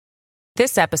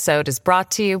This episode is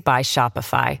brought to you by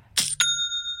Shopify.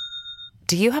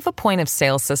 Do you have a point of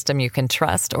sale system you can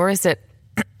trust, or is it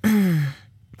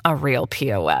a real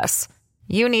POS?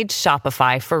 You need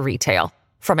Shopify for retail.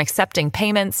 From accepting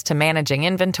payments to managing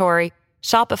inventory,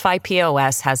 Shopify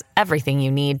POS has everything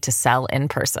you need to sell in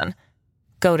person.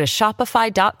 Go to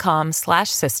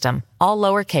shopify.com/system, all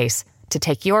lowercase, to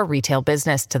take your retail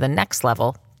business to the next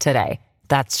level today.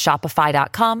 That's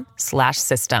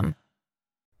shopify.com/system.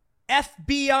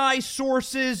 FBI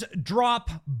sources drop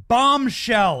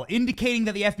bombshell indicating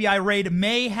that the FBI raid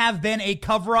may have been a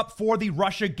cover-up for the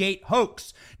Russiagate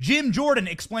hoax. Jim Jordan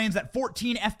explains that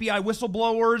 14 FBI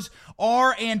whistleblowers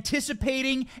are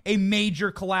anticipating a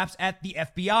major collapse at the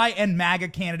FBI, and MAGA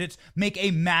candidates make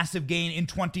a massive gain in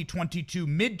 2022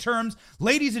 midterms.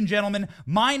 Ladies and gentlemen,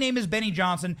 my name is Benny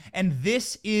Johnson, and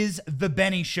this is The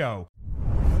Benny Show.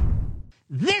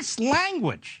 This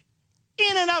language,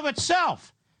 in and of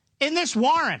itself, in this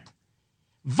warrant,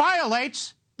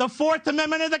 violates the Fourth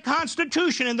Amendment of the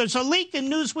Constitution. And there's a leak in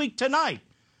Newsweek tonight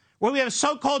where we have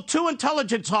so-called two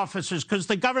intelligence officers, because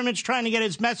the government's trying to get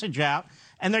its message out,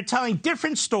 and they're telling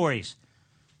different stories.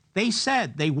 They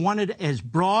said they wanted as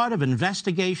broad of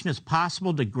investigation as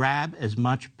possible to grab as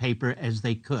much paper as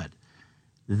they could.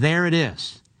 There it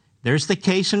is. There's the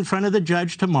case in front of the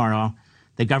judge tomorrow.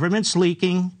 The government's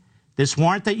leaking. This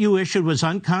warrant that you issued was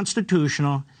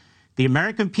unconstitutional. The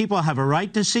American people have a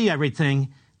right to see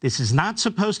everything. This is not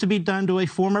supposed to be done to a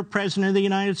former president of the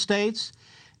United States.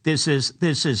 This is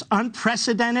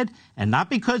unprecedented, and not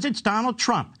because it's Donald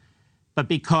Trump, but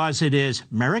because it is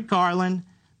Merrick Garland,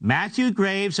 Matthew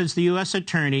Graves as the U.S.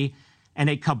 attorney, and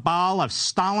a cabal of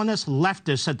Stalinist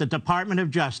leftists at the Department of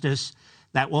Justice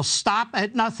that will stop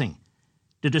at nothing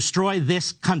to destroy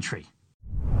this country.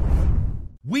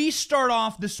 We start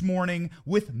off this morning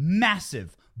with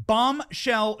massive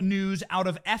bombshell news out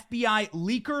of FBI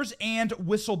leakers and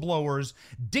whistleblowers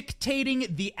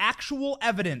dictating the actual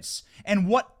evidence and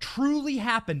what truly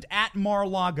happened at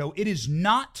Mar-a-Lago. It is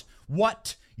not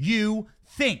what you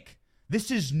think. This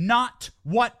is not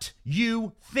what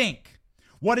you think.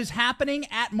 What is happening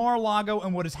at Mar-a-Lago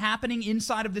and what is happening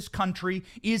inside of this country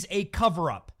is a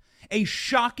cover-up. A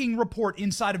shocking report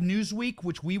inside of Newsweek,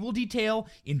 which we will detail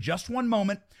in just one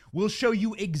moment, will show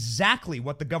you exactly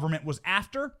what the government was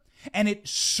after, and it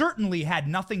certainly had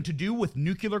nothing to do with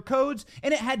nuclear codes,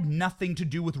 and it had nothing to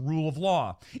do with rule of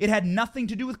law. It had nothing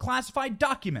to do with classified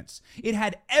documents. It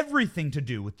had everything to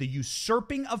do with the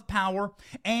usurping of power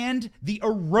and the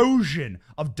erosion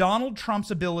of Donald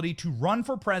Trump's ability to run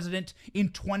for president in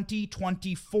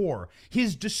 2024.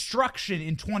 His destruction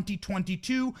in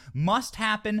 2022 must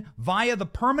happen via the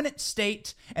permanent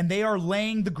state, and they are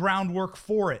laying the groundwork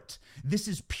for it. This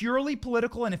is purely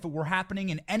political, and if it were happening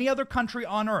in any other country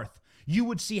on earth, you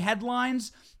would see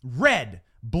headlines red,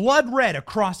 blood red,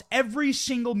 across every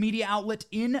single media outlet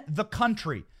in the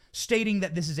country, stating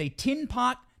that this is a tin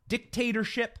pot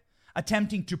dictatorship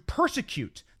attempting to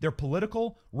persecute their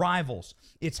political rivals.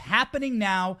 It's happening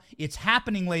now. It's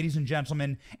happening, ladies and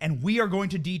gentlemen, and we are going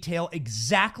to detail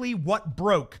exactly what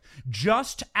broke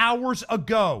just hours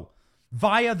ago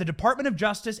via the Department of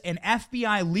Justice and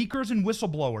FBI leakers and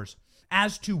whistleblowers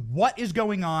as to what is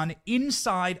going on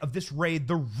inside of this raid.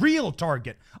 The real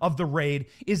target of the raid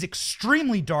is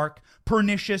extremely dark,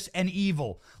 pernicious, and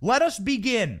evil. Let us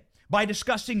begin by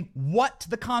discussing what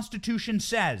the Constitution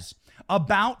says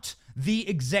about the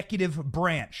executive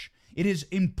branch. It is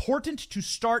important to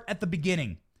start at the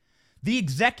beginning. The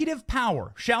executive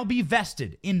power shall be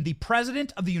vested in the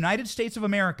President of the United States of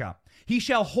America. He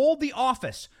shall hold the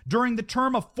office during the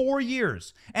term of 4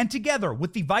 years, and together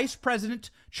with the vice president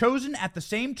chosen at the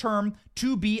same term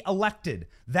to be elected.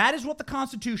 That is what the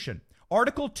Constitution,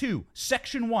 Article 2,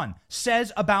 Section 1,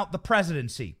 says about the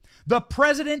presidency. The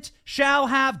president shall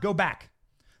have, go back.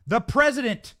 The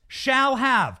president shall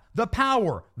have the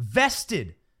power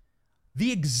vested.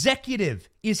 The executive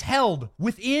is held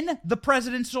within the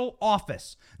presidential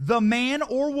office. The man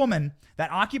or woman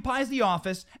that occupies the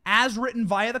office, as written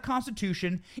via the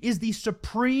Constitution, is the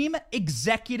supreme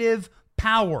executive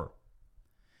power.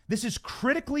 This is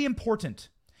critically important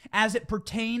as it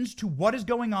pertains to what is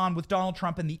going on with Donald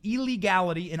Trump and the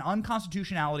illegality and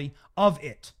unconstitutionality of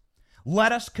it.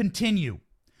 Let us continue.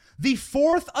 The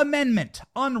Fourth Amendment,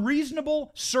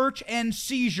 unreasonable search and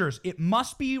seizures. It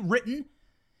must be written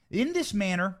in this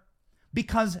manner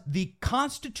because the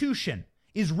Constitution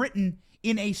is written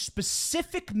in a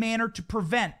specific manner to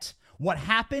prevent what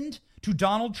happened to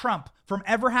Donald Trump from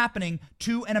ever happening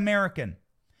to an American.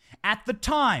 At the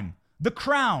time, the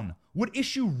Crown would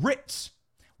issue writs,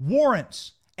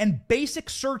 warrants, and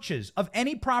basic searches of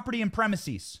any property and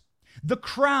premises. The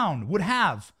Crown would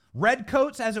have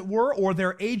redcoats, as it were, or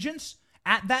their agents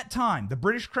at that time, the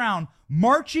British Crown,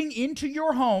 marching into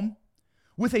your home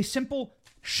with a simple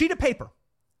sheet of paper,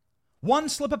 one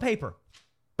slip of paper.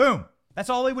 Boom. That's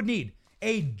all they would need.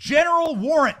 A general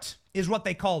warrant is what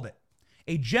they called it.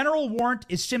 A general warrant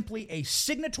is simply a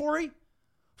signatory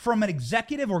from an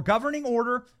executive or governing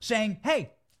order saying,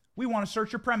 hey, we want to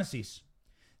search your premises.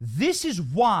 This is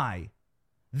why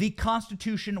the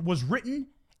Constitution was written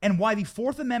and why the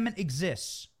Fourth Amendment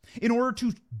exists, in order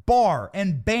to bar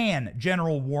and ban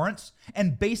general warrants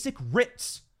and basic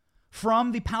writs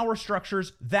from the power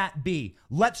structures that be.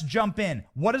 Let's jump in.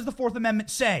 What does the Fourth Amendment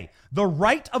say? The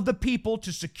right of the people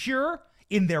to secure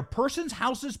in their persons,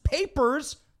 houses,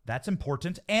 papers, that's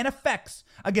important, and effects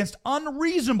against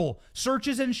unreasonable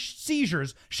searches and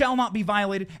seizures shall not be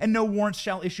violated, and no warrants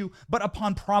shall issue but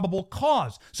upon probable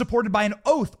cause, supported by an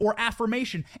oath or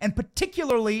affirmation, and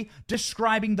particularly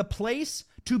describing the place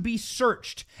to be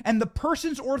searched and the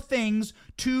persons or things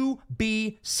to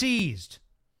be seized.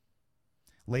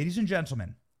 Ladies and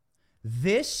gentlemen,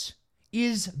 this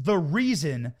is the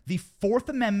reason the Fourth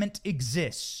Amendment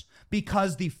exists,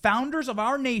 because the founders of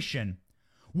our nation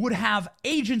would have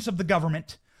agents of the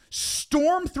government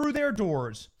storm through their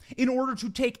doors in order to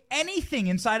take anything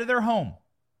inside of their home.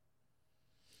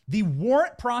 The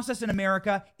warrant process in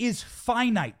America is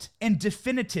finite and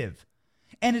definitive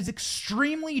and is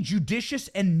extremely judicious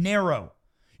and narrow.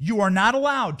 You are not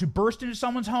allowed to burst into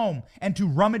someone's home and to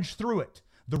rummage through it.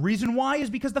 The reason why is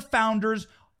because the founders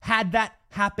had that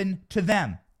happen to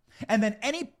them. And then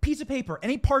any piece of paper,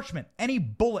 any parchment, any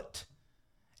bullet,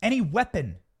 any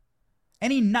weapon,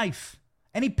 any knife,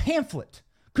 any pamphlet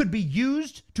could be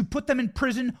used to put them in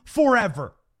prison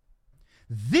forever.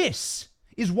 This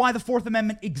is why the Fourth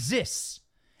Amendment exists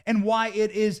and why it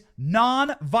is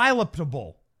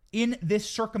non-violatable in this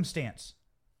circumstance.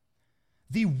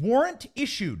 The warrant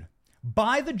issued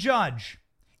by the judge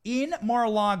in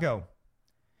Mar-a-Lago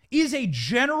is a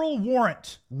general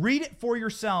warrant. Read it for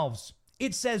yourselves.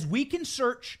 It says we can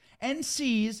search and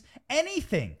seize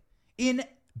anything in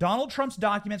Donald Trump's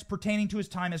documents pertaining to his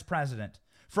time as president,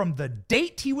 from the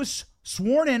date he was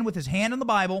sworn in with his hand on the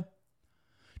Bible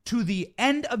to the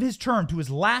end of his term, to his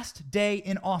last day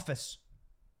in office.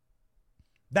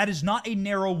 That is not a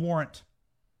narrow warrant.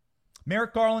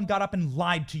 Merrick Garland got up and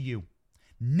lied to you.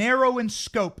 Narrow in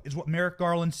scope is what Merrick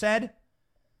Garland said,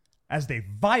 as they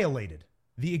violated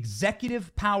the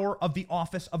executive power of the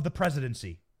office of the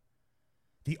presidency.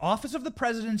 The office of the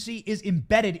presidency is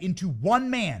embedded into one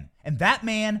man, and that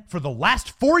man, for the last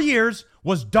 4 years,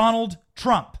 was Donald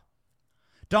Trump.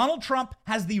 Donald Trump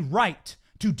has the right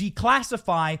to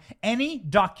declassify any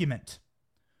document.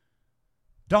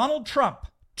 Donald Trump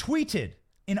tweeted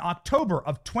in October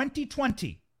of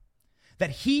 2020 that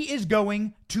he is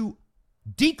going to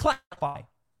declassify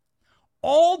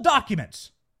all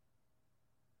documents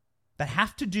that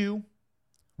have to do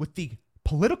with the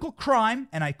political crime,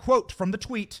 and I quote from the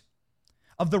tweet,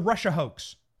 of the Russia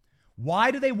hoax.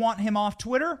 Why do they want him off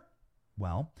Twitter?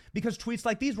 Well, because tweets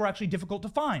like these were actually difficult to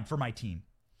find for my team.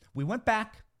 We went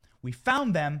back, we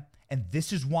found them, and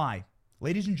this is why.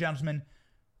 Ladies and gentlemen,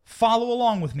 follow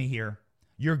along with me here.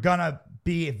 You're gonna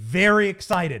be very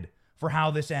excited for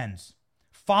how this ends.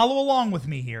 Follow along with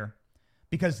me here,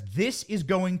 because this is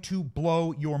going to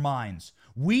blow your minds.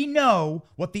 We know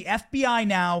what the FBI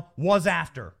now was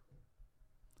after.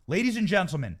 Ladies and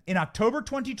gentlemen, in October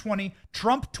 2020,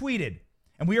 Trump tweeted,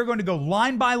 and we are going to go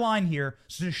line by line here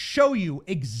to show you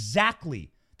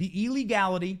exactly the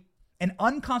illegality and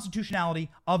unconstitutionality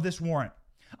of this warrant.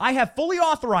 I have fully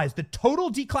authorized the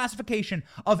total declassification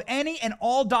of any and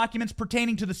all documents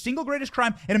pertaining to the single greatest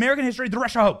crime in American history, the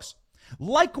Russia hoax.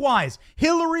 Likewise,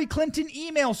 Hillary Clinton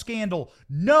email scandal,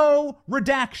 no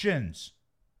redactions.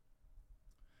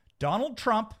 Donald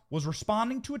Trump was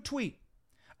responding to a tweet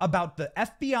about the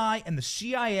FBI and the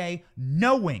CIA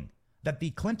knowing that the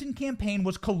Clinton campaign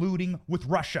was colluding with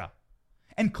Russia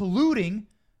and colluding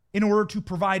in order to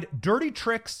provide dirty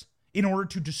tricks, in order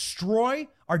to destroy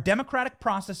our democratic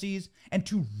processes and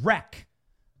to wreck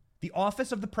the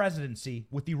office of the presidency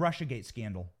with the Russiagate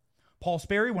scandal. Paul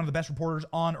Sperry, one of the best reporters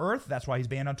on earth, that's why he's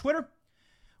banned on Twitter,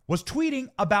 was tweeting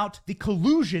about the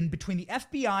collusion between the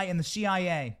FBI and the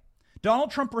CIA.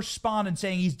 Donald Trump responded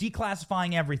saying he's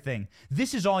declassifying everything.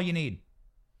 This is all you need.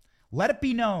 Let it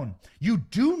be known, you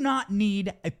do not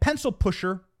need a pencil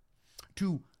pusher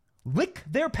to lick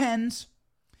their pens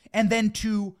and then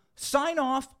to sign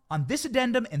off on this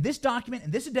addendum and this document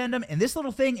and this addendum and this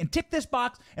little thing and tick this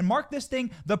box and mark this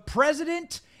thing. The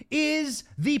president is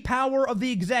the power of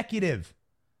the executive,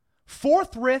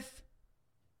 forthwith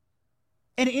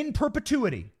and in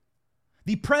perpetuity.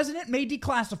 The president may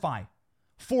declassify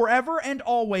forever and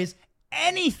always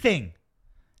anything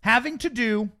having to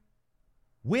do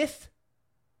with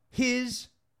his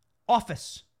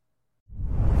office.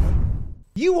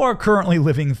 You are currently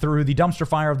living through the dumpster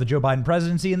fire of the Joe Biden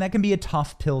presidency, and that can be a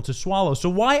tough pill to swallow. So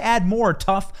why add more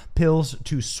tough pills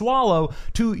to swallow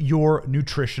to your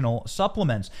nutritional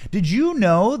supplements? Did you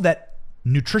know that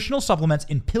nutritional supplements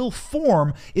in pill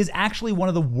form is actually one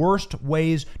of the worst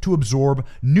ways to absorb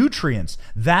nutrients?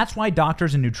 That's why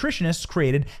doctors and nutritionists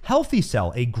created Healthy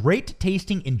Cell, a great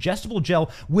tasting ingestible gel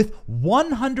with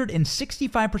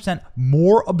 165%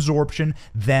 more absorption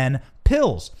than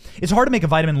pills. It's hard to make a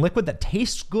vitamin liquid that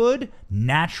tastes good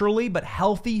naturally, but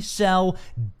Healthy Cell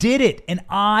did it. And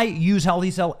I use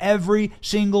Healthy Cell every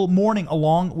single morning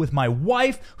along with my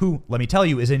wife, who, let me tell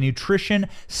you, is a nutrition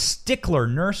stickler.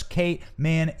 Nurse Kate,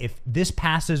 man, if this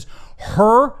passes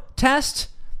her test,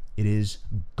 it is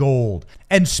gold.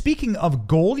 And speaking of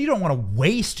gold, you don't want to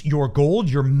waste your gold,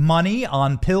 your money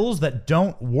on pills that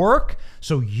don't work.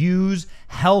 So use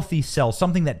Healthy Cell,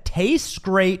 something that tastes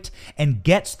great and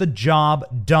gets the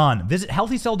job done. Visit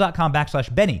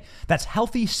healthycell.com/Benny. That's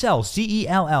Healthy Cell,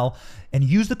 CELL, and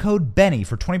use the code Benny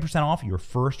for 20% off your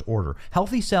first order.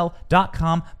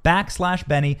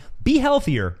 Healthycell.com/Benny. Be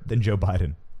healthier than Joe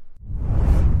Biden.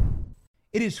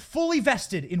 It is fully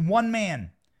vested in one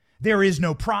man. There is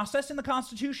no process in the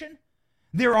Constitution.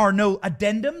 There are no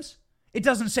addendums. It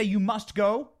doesn't say you must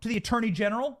go to the Attorney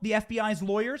General, the FBI's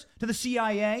lawyers, to the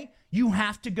CIA. You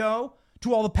have to go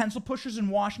to all the pencil pushers in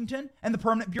Washington and the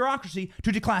permanent bureaucracy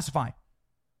to declassify.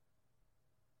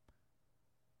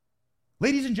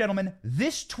 Ladies and gentlemen,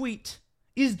 this tweet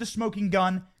is the smoking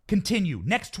gun. Continue.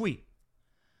 Next tweet.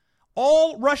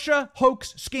 All Russia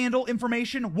hoax scandal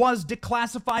information was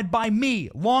declassified by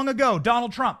me long ago,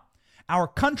 Donald Trump. Our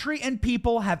country and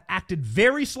people have acted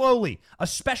very slowly,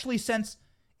 especially since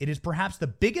it is perhaps the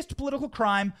biggest political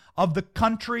crime of the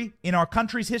country in our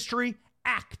country's history.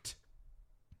 Act.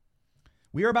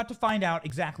 We are about to find out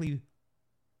exactly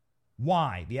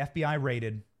why the FBI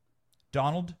raided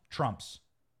Donald Trump's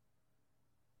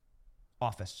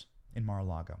office in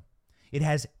Mar-a-Lago. It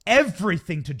has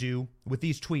everything to do with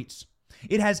these tweets.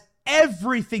 It has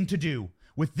everything to do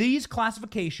with these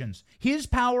classifications, his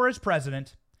power as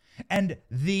president, and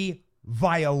the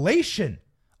violation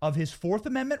of his Fourth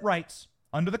Amendment rights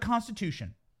under the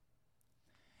Constitution.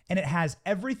 And it has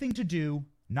everything to do,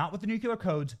 not with the nuclear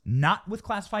codes, not with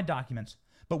classified documents,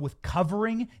 but with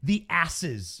covering the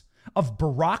asses of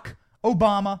Barack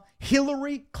Obama,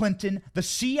 Hillary Clinton, the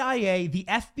CIA, the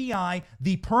FBI,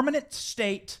 the permanent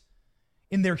state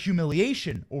in their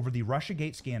humiliation over the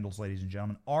Russiagate scandals, ladies and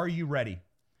gentlemen. Are you ready?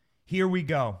 Here we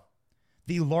go.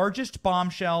 The largest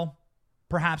bombshell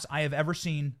perhaps I have ever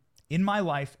seen in my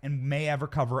life and may ever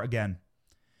cover again.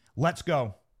 Let's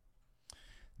go.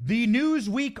 The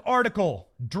Newsweek article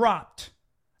dropped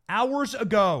hours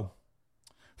ago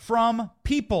from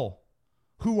people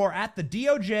who are at the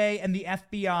DOJ and the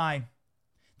FBI.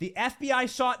 The FBI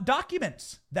sought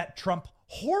documents that Trump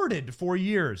hoarded for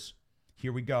years.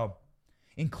 Here we go.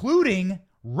 Including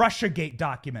Russiagate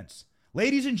documents.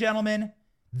 Ladies and gentlemen,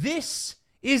 this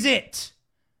is it.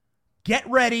 Get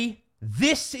ready.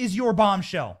 This is your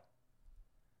bombshell.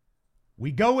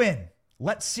 We go in.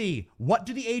 Let's see. What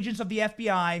do the agents of the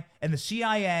FBI and the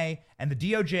CIA and the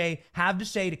DOJ have to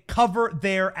say to cover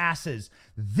their asses?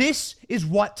 This is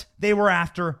what they were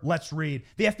after. Let's read.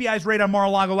 The FBI's raid on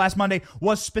Mar-a-Lago last Monday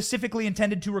was specifically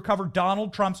intended to recover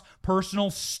Donald Trump's personal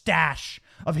stash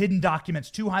of hidden documents.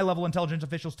 Two high-level intelligence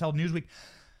officials told Newsweek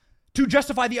to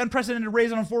justify the unprecedented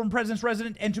raid on a former president's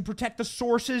residence and to protect the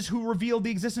sources who revealed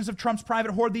the existence of Trump's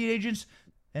private hoard. The agents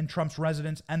and Trump's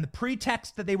residence and the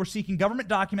pretext that they were seeking government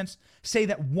documents say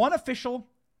that one official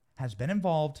has been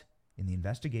involved in the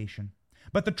investigation.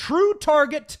 But the true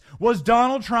target was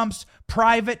Donald Trump's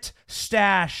private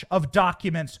stash of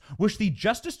documents, which the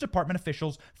Justice Department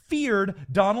officials feared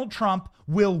Donald Trump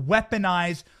will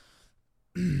weaponize.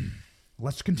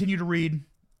 Let's continue to read.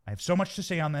 I have so much to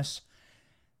say on this.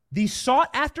 These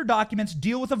sought-after documents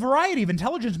deal with a variety of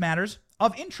intelligence matters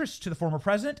of interest to the former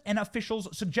president, and officials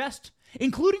suggest,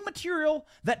 including material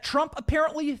that Trump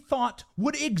apparently thought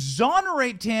would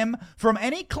exonerate him from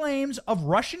any claims of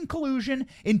Russian collusion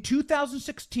in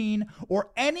 2016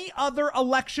 or any other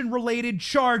election-related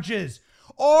charges.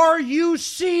 Are you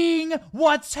seeing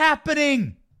what's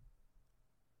happening?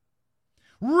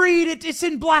 Read it. It's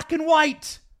in black and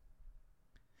white.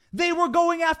 They were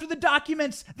going after the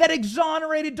documents that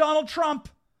exonerated Donald Trump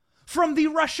from the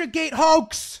Russiagate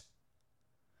hoax.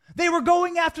 They were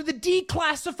going after the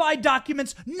declassified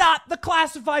documents, not the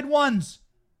classified ones.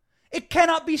 It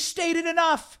cannot be stated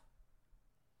enough.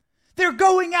 They're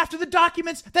going after the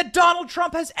documents that Donald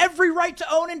Trump has every right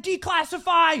to own and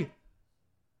declassify.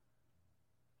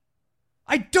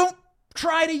 I don't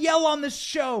try to yell on this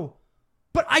show,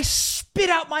 but I spit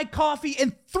out my coffee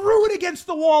and threw it against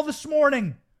the wall this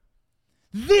morning.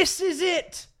 This is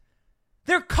it.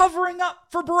 They're covering up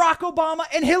for Barack Obama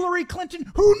and Hillary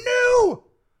Clinton, who knew.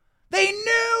 They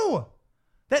knew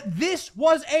that this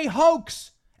was a hoax,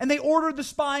 and they ordered the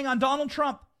spying on Donald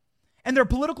Trump and their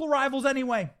political rivals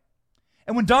anyway.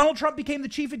 And when Donald Trump became the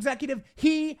chief executive,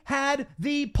 he had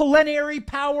the plenary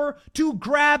power to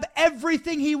grab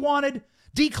everything he wanted,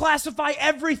 declassify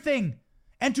everything,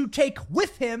 and to take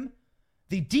with him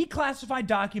the declassified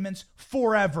documents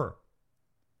forever.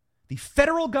 The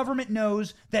federal government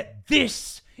knows that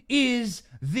this is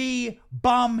the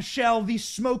bombshell, the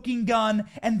smoking gun,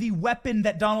 and the weapon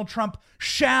that Donald Trump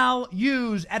shall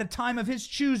use at a time of his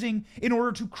choosing in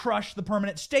order to crush the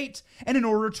permanent state and in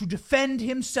order to defend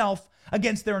himself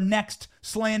against their next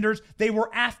slanders. They were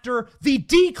after the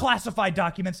declassified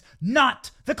documents,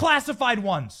 not the classified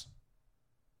ones.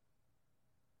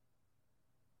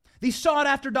 The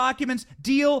sought-after documents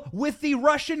deal with the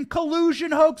Russian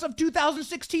collusion hoax of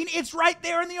 2016. It's right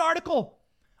there in the article,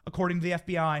 according to the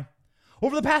FBI.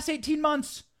 Over the past 18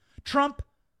 months, Trump,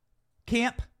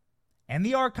 camp, and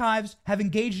the archives have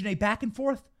engaged in a back and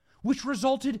forth, which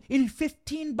resulted in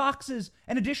 15 boxes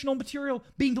and additional material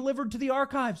being delivered to the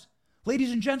archives.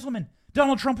 Ladies and gentlemen,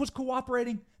 Donald Trump was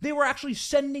cooperating. They were actually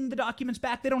sending the documents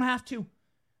back. They don't have to.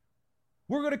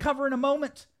 We're going to cover in a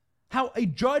moment how a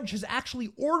judge has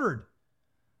actually ordered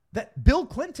that Bill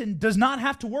Clinton does not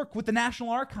have to work with the National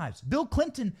Archives. Bill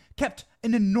Clinton kept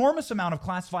an enormous amount of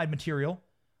classified material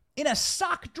in a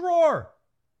sock drawer.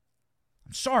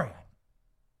 I'm sorry.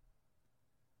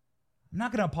 I'm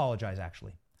not going to apologize,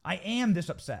 actually. I am this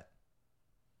upset.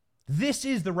 This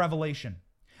is the revelation.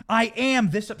 I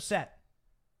am this upset.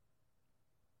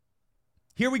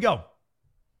 Here we go.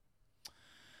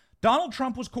 Donald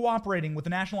Trump was cooperating with the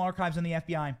National Archives and the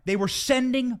FBI. They were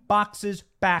sending boxes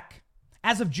back.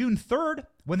 As of June 3rd,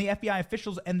 when the FBI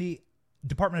officials and the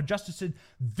Department of Justice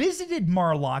visited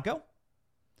Mar-a-Lago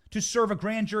to serve a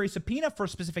grand jury subpoena for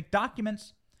specific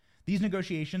documents, these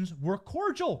negotiations were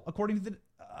cordial, according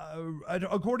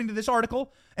to this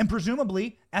article, and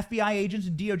presumably FBI agents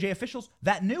and DOJ officials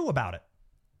that knew about it.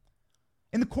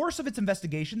 In the course of its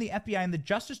investigation, the FBI and the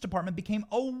Justice Department became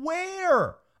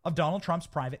aware of Donald Trump's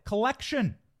private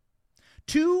collection.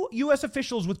 Two U.S.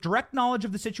 officials with direct knowledge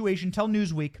of the situation tell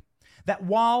Newsweek that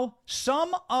while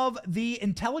some of the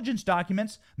intelligence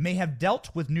documents may have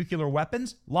dealt with nuclear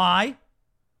weapons, lie,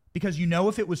 because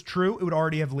if it was true, it would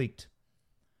already have leaked.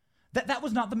 That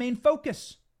was not the main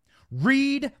focus.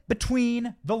 Read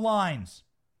between the lines.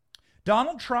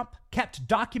 Donald Trump kept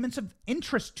documents of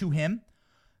interest to him,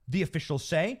 the officials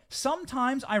say,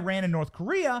 sometimes Iran and North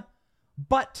Korea,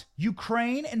 but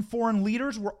Ukraine and foreign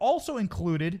leaders were also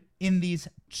included in these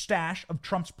stash of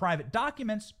Trump's private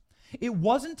documents. It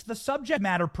wasn't the subject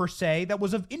matter per se that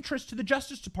was of interest to the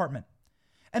Justice Department.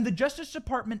 And the Justice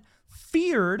Department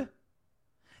feared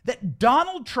that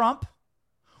Donald Trump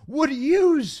would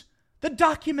use the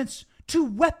documents to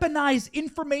weaponize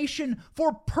information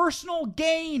for personal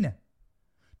gain.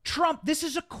 Trump, this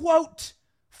is a quote.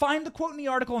 Find the quote in the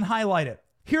article and highlight it.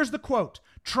 Here's the quote.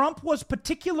 Trump was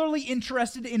particularly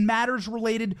interested in matters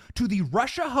related to the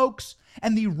Russia hoax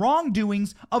and the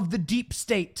wrongdoings of the deep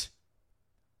state.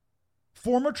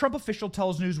 Former Trump official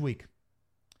tells Newsweek,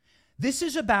 this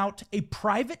is about a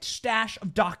private stash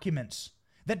of documents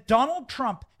that Donald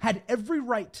Trump had every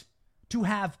right to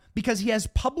have because he has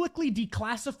publicly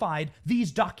declassified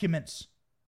these documents.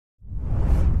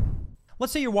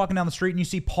 Let's say you're walking down the street and you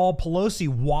see Paul Pelosi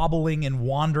wobbling and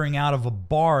wandering out of a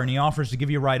bar and he offers to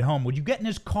give you a ride home. Would you get in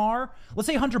his car? Let's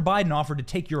say Hunter Biden offered to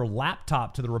take your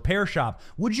laptop to the repair shop.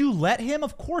 Would you let him?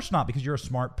 Of course not, because you're a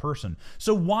smart person.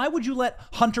 So why would you let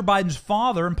Hunter Biden's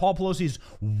father and Paul Pelosi's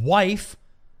wife,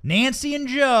 Nancy and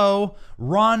Joe,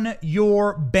 run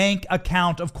your bank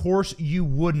account? Of course you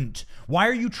wouldn't. Why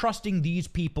are you trusting these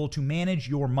people to manage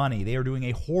your money? They are doing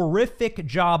a horrific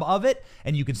job of it,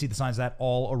 and you can see the signs of that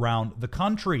all around the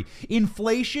country.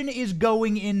 Inflation is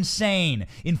going insane.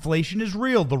 Inflation is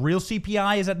real. The real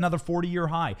CPI is at another 40-year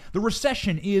high. The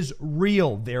recession is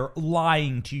real. They're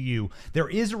lying to you. There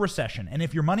is a recession, and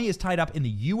if your money is tied up in the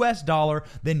U.S. dollar,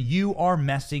 then you are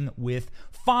messing with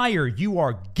fire. You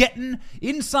are getting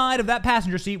inside of that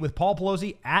passenger seat with Paul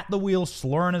Pelosi at the wheel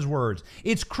slurring his words.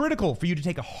 It's critical for you to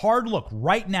take a hard look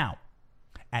right now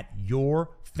at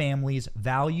your family's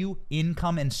value,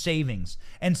 income, and savings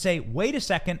and say, wait a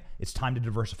second, It's time to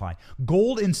diversify.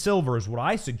 Gold and silver is what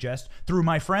I suggest through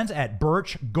my friends at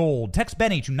Birch Gold. Text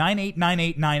Benny to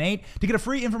 989898 to get a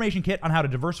free information kit on how to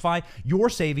diversify your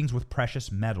savings with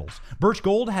precious metals. Birch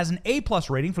Gold has an A-plus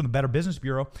rating from the Better Business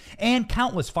Bureau and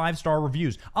countless 5-star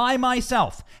reviews. I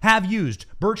myself have used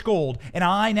Birch Gold, and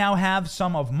I now have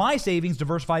some of my savings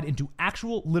diversified into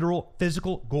actual, literal,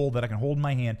 physical gold that I can hold in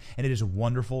my hand, and it is a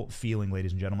wonderful feeling,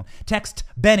 ladies and gentlemen. Text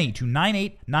Benny to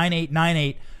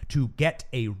 989898 to get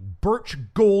a Birch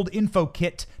Gold info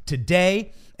kit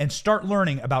today and start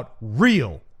learning about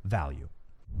real value.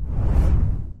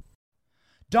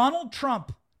 Donald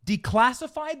Trump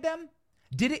declassified them,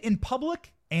 did it in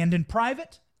public and in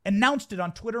private, announced it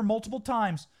on Twitter multiple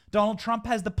times. Donald Trump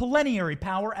has the plenary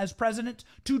power as president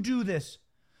to do this.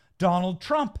 Donald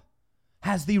Trump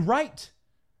has the right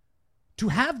to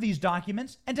have these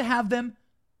documents and to have them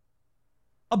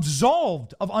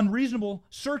absolved of unreasonable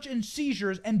search and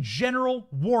seizures and general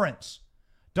warrants.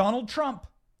 Donald Trump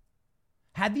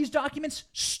had these documents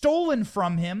stolen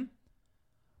from him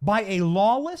by a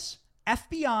lawless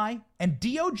FBI and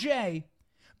DOJ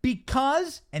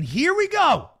because, and here we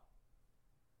go,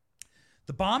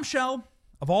 the bombshell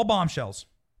of all bombshells.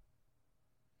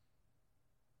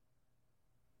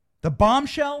 The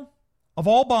bombshell of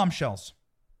all bombshells.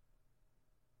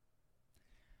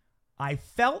 I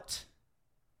felt,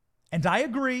 and I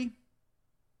agree,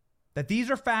 that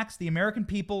these are facts the American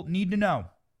people need to know.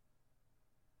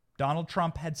 Donald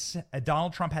Trump had said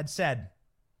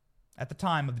at the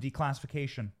time of the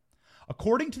declassification.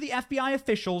 According to the FBI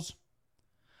officials,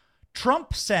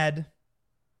 Trump said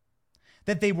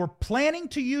that they were planning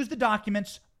to use the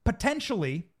documents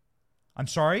potentially. I'm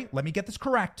sorry, let me get this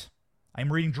correct.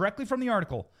 I'm reading directly from the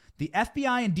article. The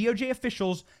FBI and DOJ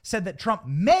officials said that Trump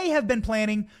may have been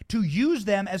planning to use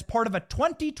them as part of a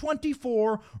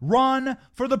 2024 run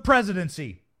for the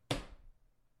presidency.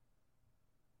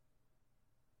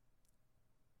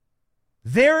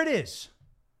 There it is,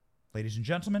 ladies and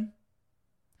gentlemen.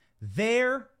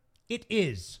 There it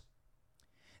is.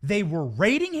 They were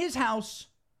raiding his house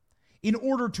in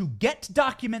order to get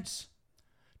documents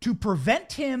to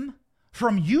prevent him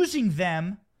from using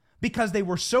them because they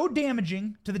were so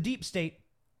damaging to the deep state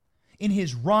in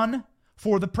his run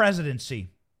for the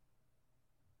presidency.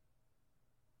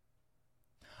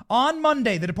 On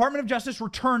Monday, the Department of Justice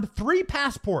returned 3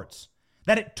 passports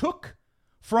that it took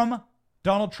from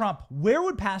Donald Trump. Where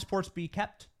would passports be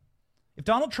kept? If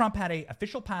Donald Trump had an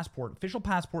official passport,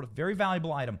 a very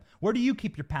valuable item, where do you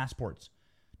keep your passports?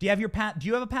 Do you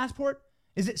have a passport?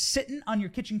 Is it sitting on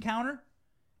your kitchen counter?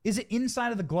 Is it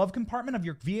inside of the glove compartment of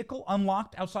your vehicle,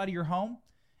 unlocked outside of your home?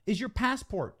 Is your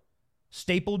passport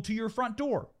stapled to your front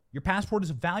door? Your passport is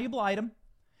a valuable item.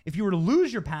 If you were to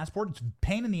lose your passport, it's a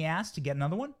pain in the ass to get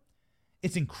another one.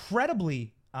 It's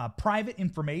incredibly private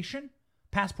information.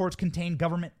 Passports contain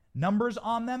government numbers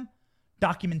on them,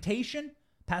 documentation.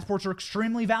 Passports are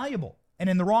extremely valuable. And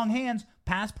in the wrong hands,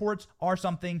 passports are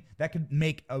something that could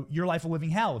make your life a living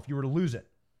hell if you were to lose it,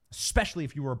 especially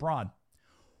if you were abroad.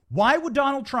 Why would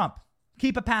Donald Trump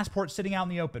keep a passport sitting out in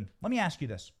the open? Let me ask you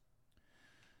this.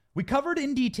 We covered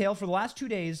in detail for the last 2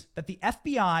 days that the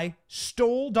FBI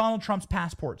stole Donald Trump's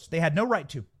passports. They had no right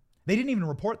to. They didn't even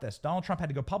report this. Donald Trump had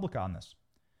to go public on this.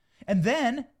 And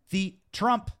then the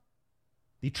Trump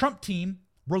team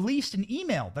released an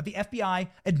email that the FBI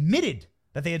admitted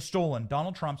that they had stolen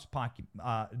Donald Trump's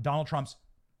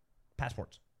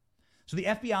passports. So the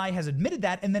FBI has admitted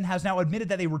that and then has now admitted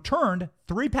that they returned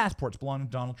 3 passports belonging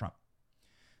to Donald Trump.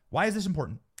 Why is this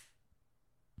important?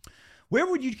 Where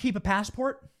would you keep a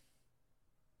passport?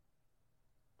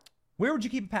 Where would you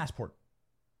keep a passport?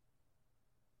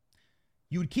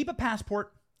 You would keep a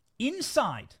passport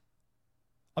inside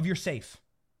of your safe.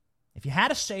 If you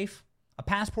had a safe, a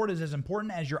passport is as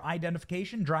important as your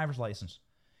identification, driver's license.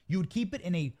 You would keep it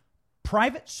in a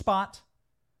private spot.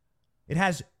 It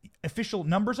has official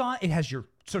numbers on it. It has your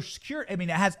social security. I mean,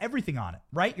 it has everything on it,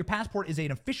 right? Your passport is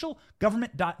an official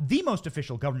government, the most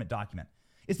official government document.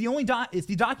 It's the only it's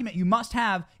the document you must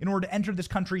have in order to enter this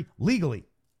country legally.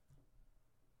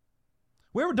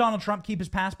 Where would Donald Trump keep his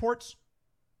passports?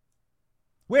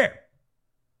 Where?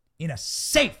 In a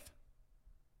safe.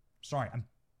 Sorry,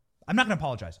 I'm not going to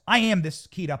apologize. I am this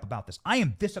keyed up about this. I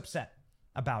am this upset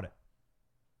about it.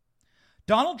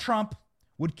 Donald Trump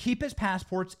would keep his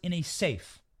passports in a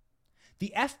safe.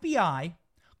 The FBI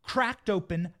cracked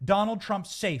open Donald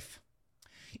Trump's safe.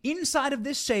 Inside of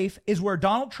this safe is where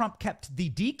Donald Trump kept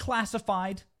the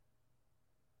declassified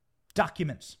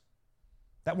documents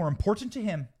that were important to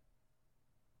him,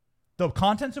 the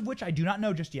contents of which I do not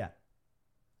know just yet.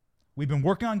 We've been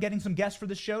working on getting some guests for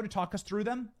this show to talk us through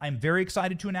them. I'm very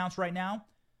excited to announce right now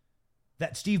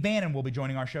that Steve Bannon will be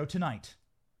joining our show tonight,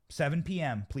 7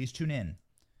 p.m. Please tune in.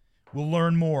 We'll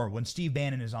learn more when Steve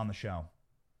Bannon is on the show.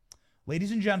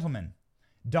 Ladies and gentlemen,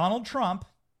 Donald Trump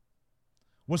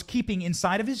was keeping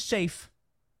inside of his safe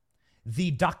the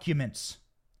documents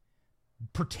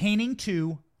pertaining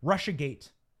to Russiagate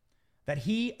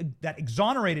that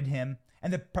exonerated him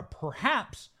and that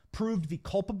perhaps proved the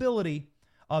culpability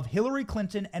of Hillary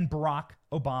Clinton and Barack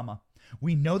Obama.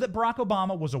 We know that Barack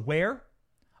Obama was aware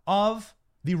of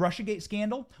the Russiagate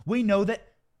scandal. We know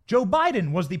that Joe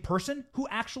Biden was the person who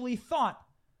actually thought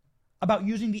about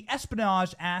using the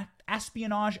Espionage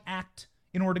Act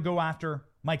in order to go after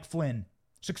Mike Flynn,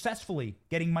 successfully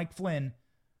getting Mike Flynn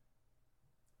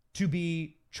to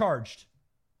be charged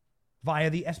via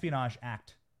the Espionage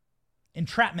Act.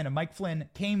 Entrapment of Mike Flynn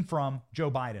came from Joe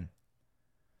Biden.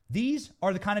 These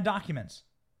are the kind of documents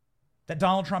that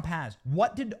Donald Trump has.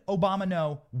 What did Obama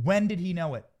know? When did he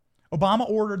know it? Obama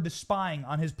ordered the spying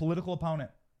on his political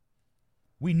opponent.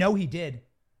 We know he did.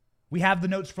 We have the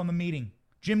notes from the meeting.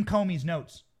 Jim Comey's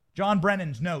notes. John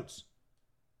Brennan's notes.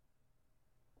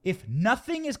 If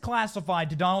nothing is classified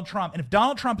to Donald Trump, and if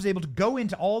Donald Trump is able to go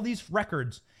into all these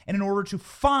records and in order to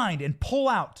find and pull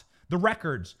out the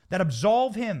records that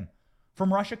absolve him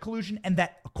from Russia collusion and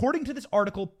that, according to this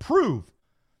article, prove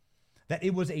that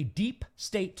it was a deep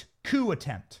state coup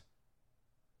attempt,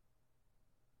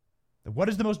 then what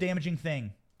is the most damaging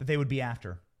thing that they would be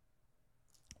after?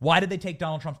 Why did they take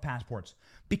Donald Trump's passports?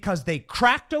 Because they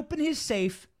cracked open his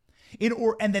safe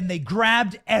and then they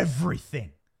grabbed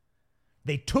everything.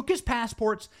 They took his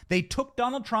passports. They took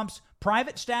Donald Trump's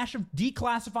private stash of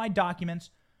declassified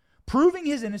documents, proving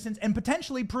his innocence and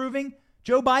potentially proving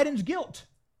Joe Biden's guilt.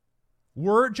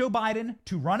 Were Joe Biden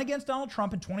to run against Donald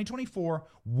Trump in 2024,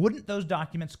 wouldn't those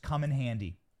documents come in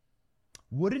handy?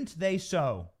 Wouldn't they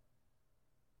so?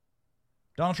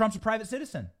 Donald Trump's a private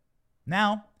citizen.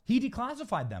 Now, he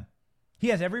declassified them. He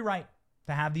has every right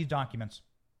to have these documents.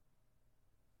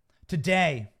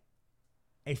 Today,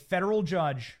 a federal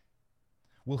judge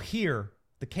will hear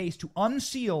the case to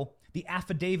unseal the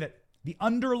affidavit, the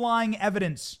underlying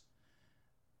evidence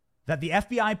that the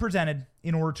FBI presented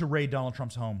in order to raid Donald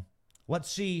Trump's home. Let's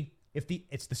see if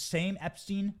it's the same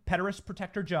Epstein pederast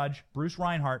protector judge, Bruce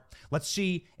Reinhart. Let's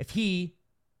see if he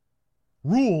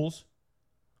rules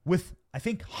with, I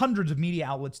think, hundreds of media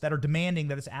outlets that are demanding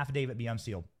that this affidavit be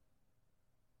unsealed.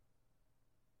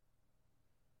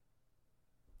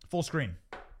 Full screen.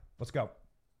 Let's go.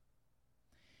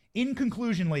 In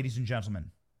conclusion, ladies and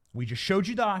gentlemen, we just showed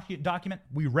you the document.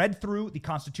 We read through the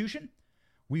Constitution.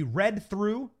 We read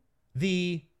through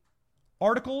the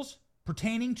articles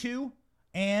pertaining to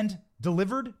and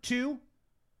delivered to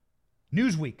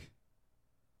Newsweek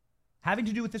having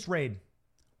to do with this raid.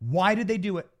 Why did they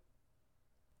do it?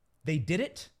 They did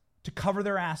it to cover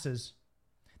their asses.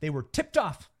 They were tipped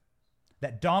off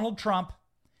that Donald Trump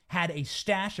had a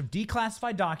stash of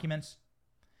declassified documents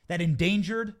that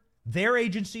endangered their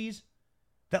agencies,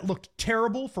 that looked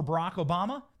terrible for Barack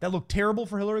Obama, that looked terrible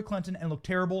for Hillary Clinton, and looked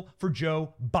terrible for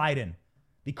Joe Biden,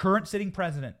 the current sitting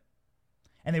president.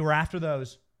 And they were after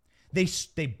those.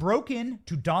 They broke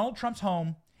into Donald Trump's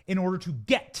home in order to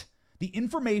get the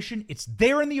information, it's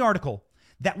there in the article,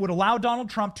 that would allow Donald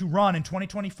Trump to run in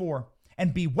 2024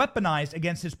 and be weaponized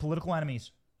against his political enemies.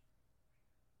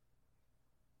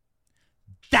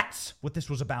 That's what this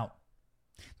was about.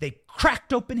 They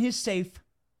cracked open his safe.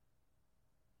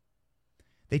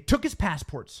 They took his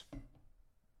passports.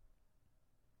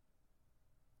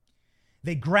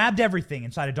 They grabbed everything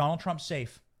inside of Donald Trump's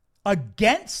safe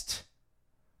against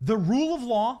the rule of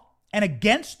law and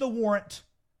against the warrant.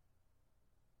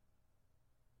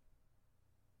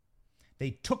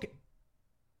 They took it.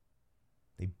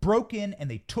 They broke in and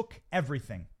they took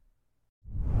everything.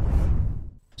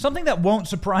 Something that won't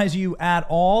surprise you at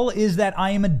all is that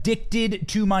I am addicted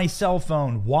to my cell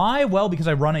phone. Why? Well, because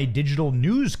I run a digital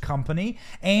news company,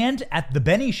 and at The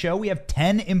Benny Show, we have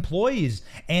 10 employees,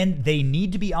 and they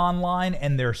need to be online,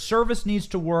 and their service needs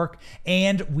to work,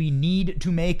 and we need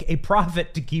to make a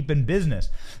profit to keep in business.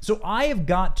 So I have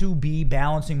got to be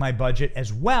balancing my budget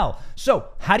as well. So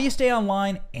how do you stay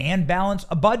online and balance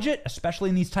a budget, especially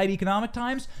in these tight economic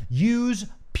times? Use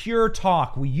Pure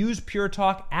Talk. We use Pure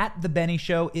Talk at The Benny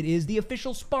Show. It is the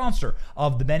official sponsor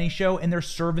of The Benny Show, and their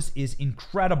service is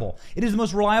incredible. It is the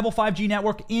most reliable 5G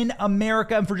network in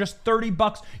America, and for just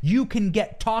 $30, you can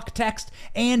get talk, text,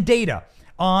 and data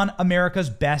on America's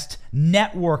best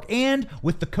network. And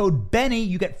with the code Benny,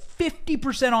 you get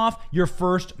 50% off your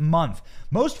first month.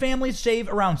 Most families save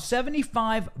around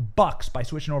 $75 by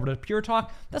switching over to Pure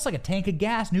Talk. That's like a tank of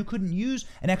gas, and who couldn't use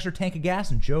an extra tank of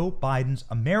gas in Joe Biden's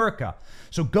America?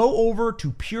 So go over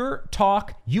to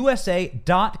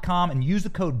puretalkusa.com and use the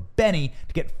code Benny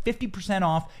to get 50%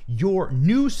 off your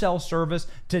new cell service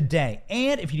today.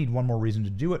 And if you need one more reason to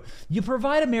do it, you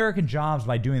provide American jobs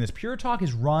by doing this. Pure Talk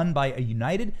is run by a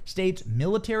United States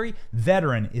military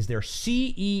veteran, is their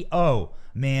CEO.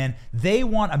 Man, they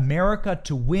want America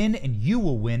to win, and you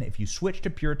will win if you switch to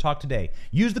Pure Talk today.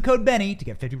 Use the code Benny to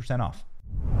get 50% off.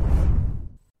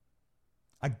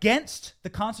 Against the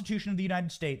Constitution of the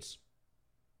United States,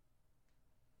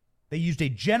 they used a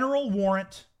general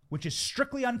warrant, which is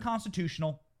strictly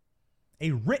unconstitutional,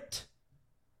 a writ,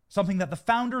 something that the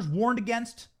founders warned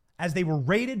against as they were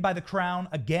raided by the crown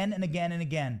again and again and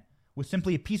again, with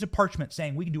simply a piece of parchment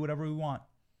saying we can do whatever we want.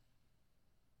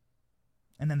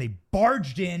 And then they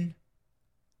barged in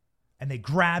and they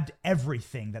grabbed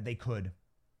everything that they could.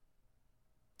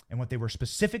 And what they were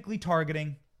specifically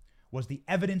targeting was the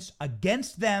evidence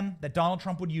against them that Donald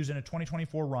Trump would use in a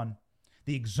 2024 run,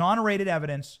 the exonerated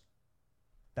evidence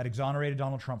that exonerated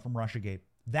Donald Trump from Russiagate.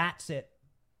 That's it.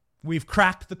 We've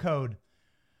cracked the code.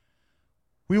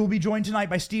 We will be joined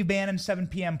tonight by Steve Bannon, 7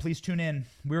 p.m. Please tune in.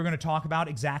 We're going to talk about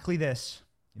exactly this.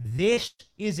 This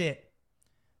is it.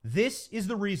 This is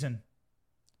the reason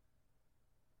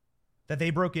that they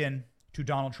broke in to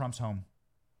Donald Trump's home.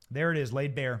 There it is,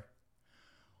 laid bare.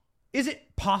 Is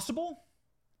it possible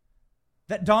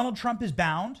that Donald Trump is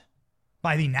bound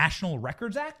by the National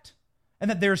Records Act and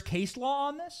that there's case law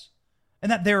on this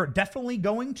and that they're definitely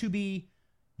going to be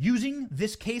using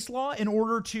this case law in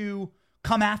order to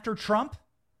come after Trump?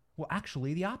 Well,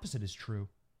 actually, the opposite is true.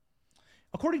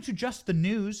 According to Just the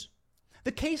News,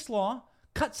 the case law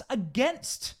cuts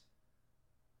against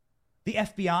the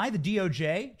FBI, the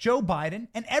DOJ, Joe Biden,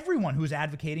 and everyone who is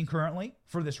advocating currently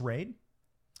for this raid.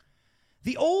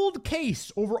 The old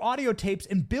case over audio tapes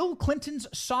in Bill Clinton's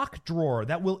sock drawer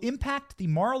that will impact the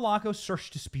Mar-a-Lago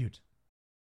search dispute.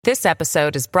 This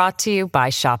episode is brought to you by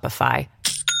Shopify.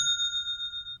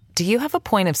 Do you have a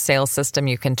point of sale system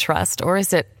you can trust, or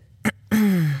is it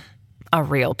a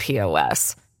real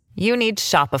POS? You need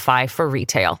Shopify for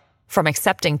retail. From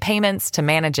accepting payments to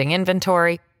managing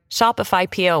inventory, Shopify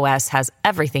POS has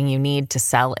everything you need to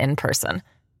sell in person.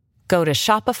 Go to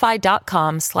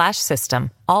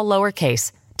shopify.com/system, all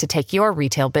lowercase, to take your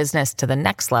retail business to the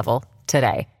next level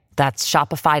today. That's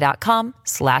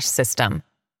shopify.com/system.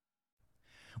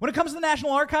 When it comes to the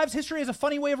National Archives, history has a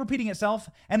funny way of repeating itself,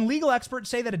 and legal experts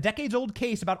say that a decades-old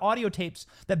case about audio tapes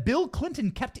that Bill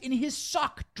Clinton kept in his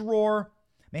sock drawer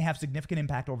may have significant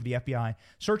impact over the FBI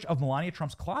search of Melania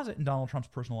Trump's closet in Donald Trump's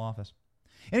personal office.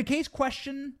 In a case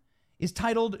question is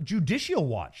titled Judicial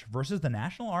Watch versus the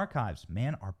National Archives.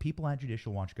 Man, are people at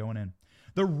Judicial Watch going in.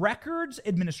 The Records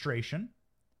Administration,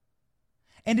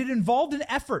 and it involved an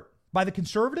effort by the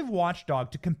conservative watchdog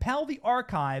to compel the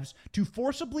archives to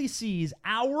forcibly seize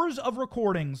hours of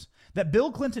recordings that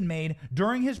Bill Clinton made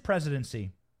during his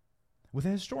presidency with a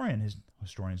historian. His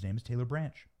historian's name is Taylor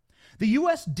Branch. The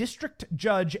U.S. District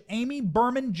Judge Amy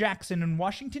Berman Jackson in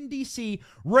Washington, D.C.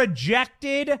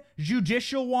 rejected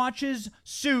Judicial Watch's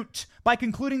suit by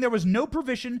concluding there was no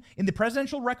provision in the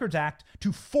Presidential Records Act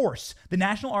to force the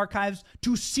National Archives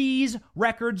to seize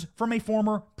records from a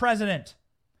former president.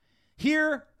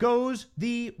 Here goes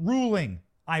the ruling.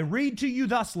 I read to you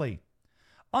thusly.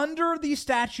 Under the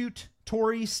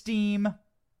statutory scheme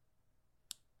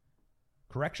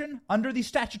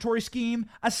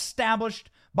established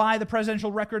by the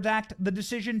Presidential Records Act, the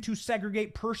decision to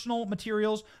segregate personal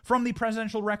materials from the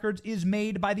presidential records is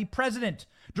made by the president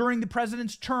during the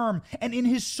president's term and in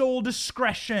his sole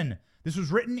discretion. This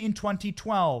was written in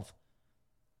 2012.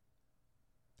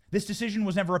 This decision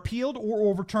was never appealed or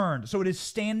overturned, so it is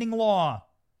standing law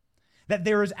that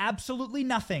there is absolutely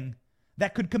nothing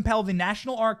that could compel the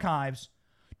National Archives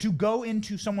to go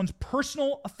into someone's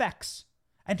personal effects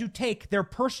and to take their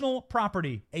personal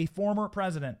property, a former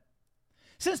president.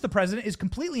 Since the president is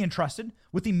completely entrusted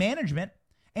with the management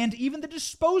and even the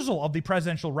disposal of the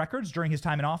presidential records during his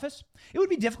time in office, it would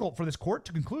be difficult for this court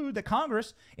to conclude that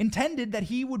Congress intended that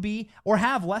he would be or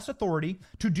have less authority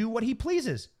to do what he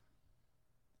pleases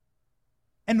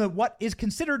and what is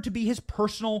considered to be his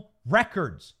personal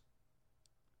records.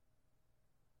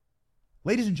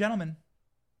 Ladies and gentlemen,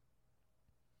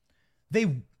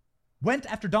 they went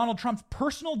after Donald Trump's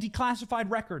personal declassified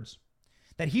records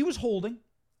that he was holding.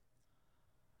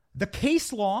 The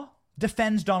case law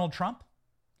defends Donald Trump.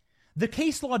 The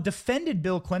case law defended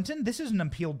Bill Clinton. This is an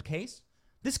appealed case.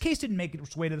 This case didn't make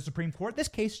its way to the Supreme Court. This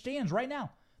case stands right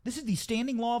now. This is the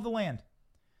standing law of the land,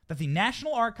 that the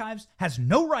National Archives has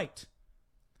no right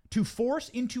to force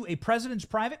into a president's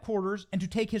private quarters and to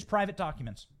take his private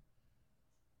documents.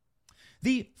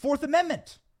 The Fourth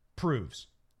Amendment proves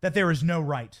that there is no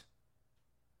right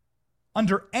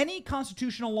under any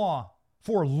constitutional law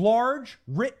for large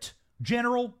writ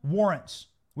general warrants,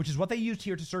 which is what they used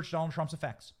here to search Donald Trump's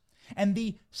effects. And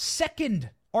the second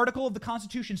article of the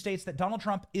Constitution states that Donald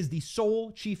Trump is the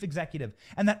sole chief executive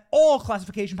and that all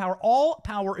classification power, all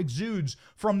power exudes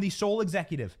from the sole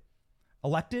executive,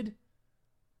 elected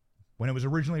when it was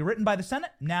originally written by the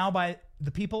Senate, now by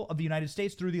the people of the United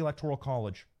States through the Electoral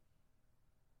College.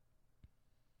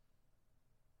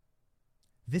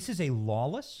 This is a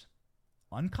lawless,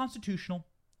 unconstitutional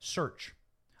search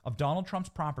of Donald Trump's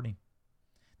property.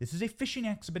 This is a fishing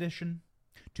expedition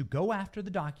to go after the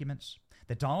documents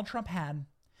that Donald Trump had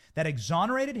that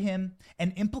exonerated him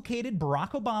and implicated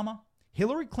Barack Obama,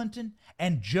 Hillary Clinton,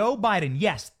 and Joe Biden.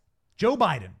 Yes, Joe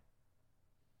Biden.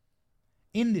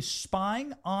 In the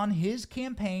spying on his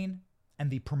campaign and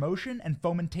the promotion and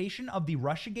fomentation of the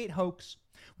Russiagate hoax,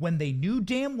 when they knew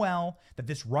damn well that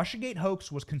this Russiagate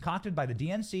hoax was concocted by the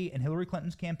DNC and Hillary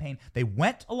Clinton's campaign. They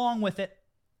went along with it,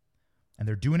 and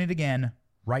they're doing it again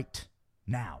right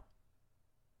now.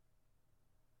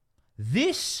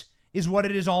 This is what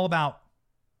it is all about.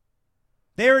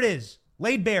 There it is,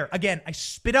 laid bare. Again, I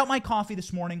spit out my coffee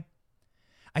this morning.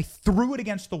 I threw it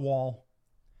against the wall.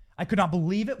 I could not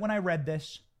believe it when I read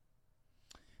this.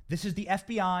 This is the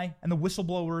FBI and the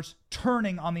whistleblowers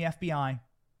turning on the FBI.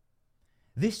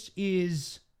 This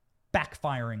is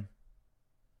backfiring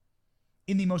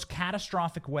in the most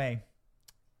catastrophic way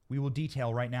we will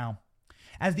detail right now.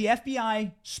 As the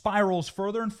FBI spirals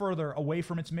further and further away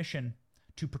from its mission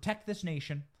to protect this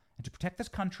nation and to protect this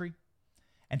country,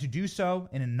 and to do so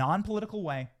in a non-political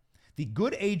way, the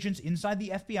good agents inside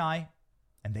the FBI,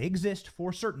 and they exist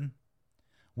for certain,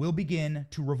 will begin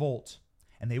to revolt.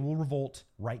 And they will revolt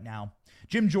right now.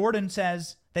 Jim Jordan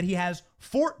says that he has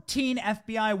 14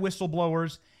 FBI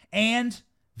whistleblowers, and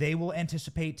they will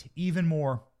anticipate even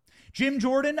more. Jim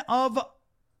Jordan of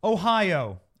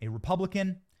Ohio, a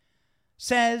Republican,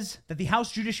 says that the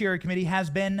House Judiciary Committee has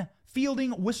been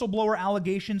fielding whistleblower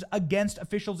allegations against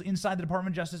officials inside the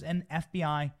Department of Justice and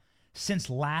FBI since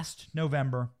last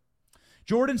November.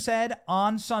 Jordan said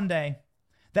on Sunday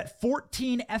that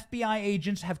 14 FBI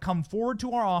agents have come forward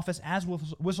to our office as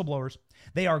whistleblowers.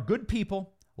 They are good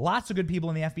people, lots of good people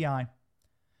in the FBI.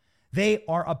 They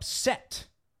are upset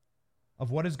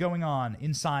of what is going on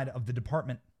inside of the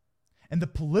department and the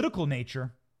political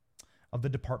nature of the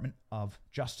Department of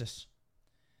Justice.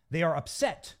 They are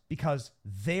upset because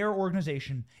their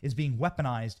organization is being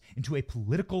weaponized into a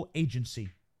political agency.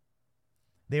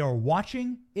 They are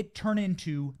watching it turn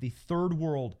into the third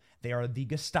world. They are the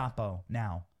Gestapo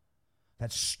now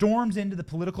that storms into the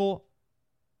political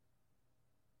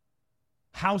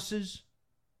houses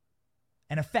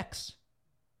and affects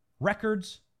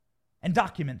records and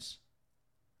documents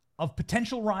of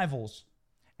potential rivals.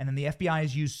 And then the FBI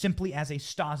is used simply as a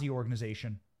Stasi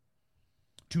organization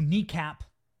to kneecap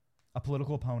a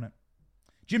political opponent.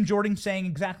 Jim Jordan saying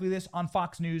exactly this on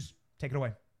Fox News. Take it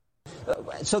away.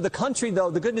 So the country,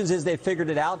 though, the good news is they've figured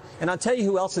it out. And I'll tell you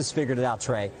who else has figured it out,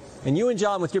 Trey. And you and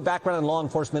John, with your background in law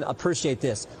enforcement, appreciate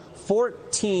this.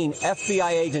 14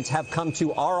 FBI agents have come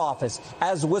to our office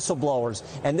as whistleblowers,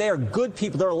 and they are good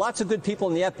people. There are lots of good people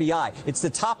in the FBI. It's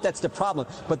the top that's the problem.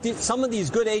 But some of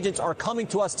these good agents are coming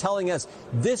to us telling us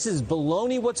this is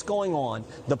baloney what's going on,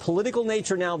 the political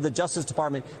nature now of the Justice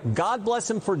Department. God bless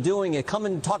them for doing it,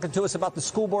 coming and talking to us about the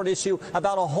school board issue,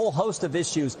 about a whole host of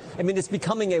issues. I mean, it's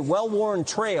becoming a well-worn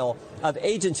trail of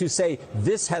agents who say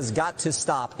this has got to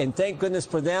stop. And thank goodness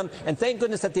for them, and thank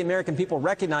goodness that the American people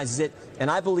recognizes it, and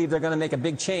I believe they're going to make a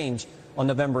big change on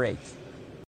November 8th.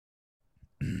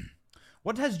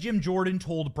 What has Jim Jordan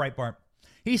told Breitbart?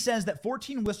 He says that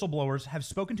 14 whistleblowers have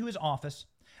spoken to his office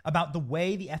about the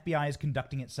way the FBI is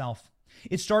conducting itself.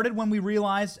 It started when we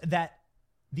realized that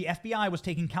the FBI was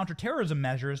taking counterterrorism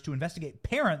measures to investigate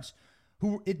parents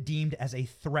who it deemed as a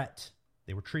threat.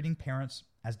 They were treating parents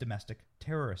as domestic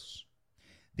terrorists.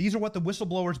 These are what the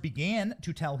whistleblowers began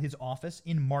to tell his office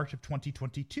in March of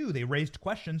 2022. They raised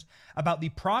questions about the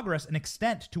progress and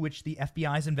extent to which the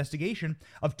FBI's investigation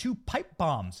of 2 pipe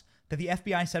bombs that the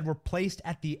FBI said were placed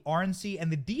at the RNC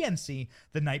and the DNC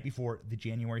the night before the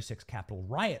January 6th Capitol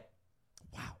riot.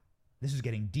 Wow, this is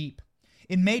getting deep.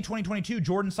 In May 2022,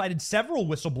 Jordan cited several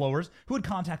whistleblowers who had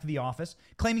contacted the office,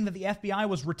 claiming that the FBI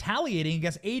was retaliating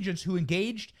against agents who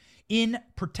engaged in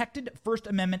protected First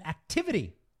Amendment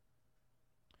activity.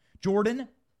 Jordan,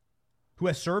 who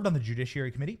has served on the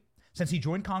Judiciary Committee since he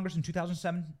joined Congress in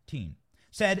 2017,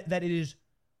 said that it is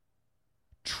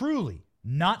truly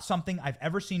not something I've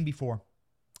ever seen before,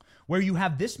 where you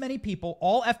have this many people,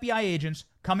 all FBI agents,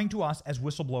 coming to us as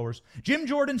whistleblowers. Jim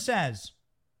Jordan says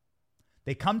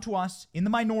they come to us in the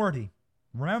minority.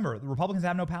 Remember, the Republicans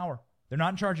have no power. They're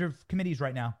not in charge of committees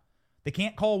right now. They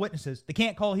can't call witnesses. They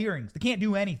can't call hearings. They can't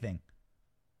do anything.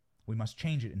 We must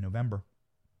change it in November.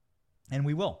 And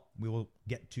we will. We will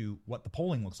get to what the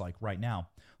polling looks like right now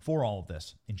for all of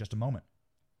this in just a moment.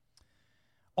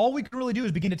 All we can really do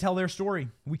is begin to tell their story.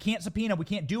 We can't subpoena. We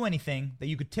can't do anything that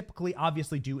you could typically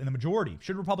obviously do in the majority.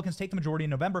 Should Republicans take the majority in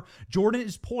November, Jordan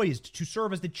is poised to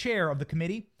serve as the chair of the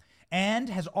committee and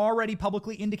has already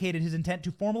publicly indicated his intent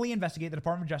to formally investigate the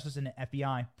Department of Justice and the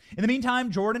FBI. In the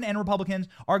meantime, Jordan and Republicans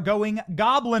are going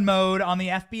goblin mode on the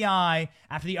FBI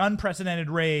after the unprecedented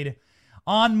raid.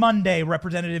 On Monday,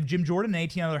 Representative Jim Jordan and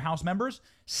 18 other House members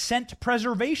sent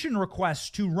preservation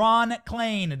requests to Ron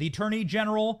Klain, the Attorney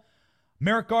General,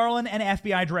 Merrick Garland, and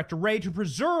FBI Director Wray to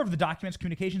preserve the documents,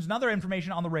 communications, and other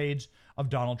information on the raids of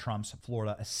Donald Trump's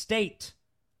Florida estate.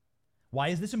 Why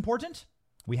is this important?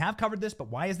 We have covered this, but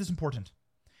why is this important?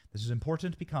 This is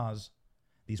important because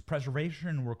these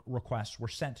preservation requests were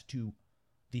sent to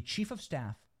the chief of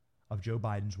staff of Joe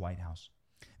Biden's White House.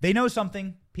 They know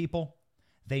something, people.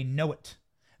 They know it.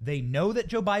 They know that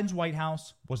Joe Biden's White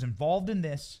House was involved in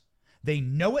this. They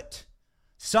know it.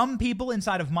 Some people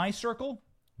inside of my circle,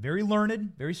 very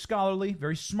learned, very scholarly,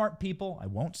 very smart people, I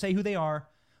won't say who they are,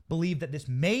 believe that this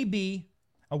may be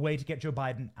a way to get Joe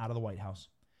Biden out of the White House.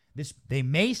 They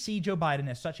may see Joe Biden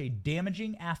as such a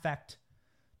damaging affect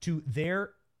to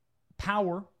their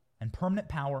power and permanent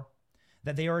power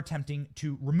that they are attempting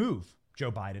to remove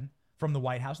Joe Biden from the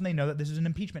White House, and they know that this is an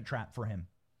impeachment trap for him,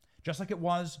 just like it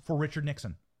was for Richard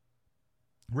Nixon.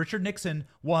 Richard Nixon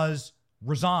was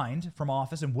resigned from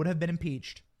office and would have been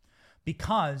impeached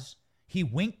because he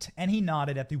winked and he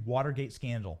nodded at the Watergate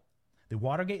scandal. The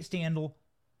Watergate scandal,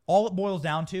 all it boils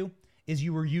down to is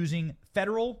you were using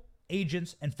federal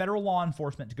agents and federal law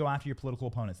enforcement to go after your political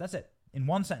opponents. That's it. In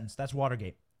one sentence, that's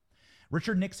Watergate.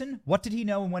 Richard Nixon, what did he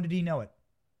know and when did he know it?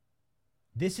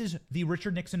 This is the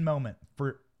Richard Nixon moment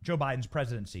for Joe Biden's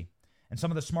presidency. And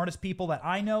some of the smartest people that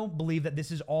I know believe that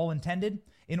this is all intended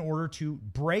in order to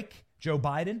break Joe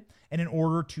Biden and in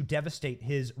order to devastate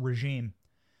his regime.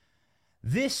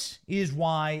 This is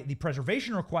why the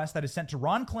preservation request that is sent to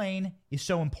Ron Klain is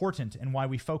so important and why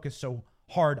we focus so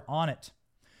hard on it.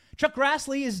 Chuck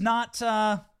Grassley is not,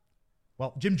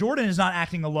 Jim Jordan is not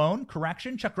acting alone.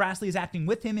 Correction. Chuck Grassley is acting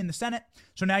with him in the Senate.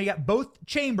 So now you got both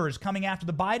chambers coming after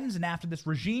the Bidens and after this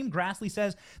regime. Grassley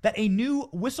says that a new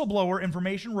whistleblower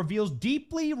information reveals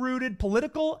deeply rooted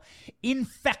political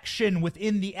infection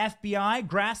within the FBI.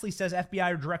 Grassley says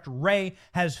FBI Director Wray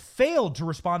has failed to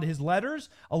respond to his letters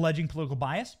alleging political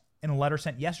bias. In a letter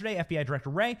sent yesterday, FBI Director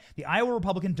Wray, the Iowa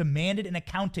Republican, demanded an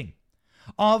accounting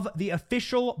of the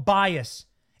official bias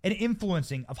and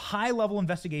influencing of high-level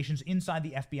investigations inside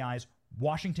the FBI's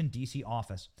Washington, D.C.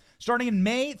 office. Starting in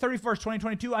May 31st,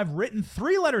 2022, I've written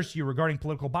 3 letters to you regarding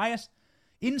political bias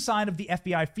inside of the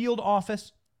FBI field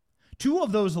office. 2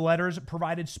 of those letters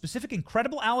provided specific and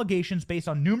credible allegations based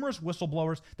on numerous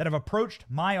whistleblowers that have approached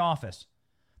my office.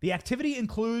 The activity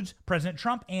includes President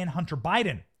Trump and Hunter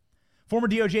Biden. Former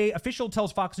DOJ official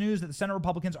tells Fox News that the Senate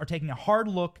Republicans are taking a hard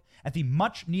look at the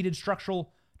much-needed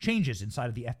structural changes inside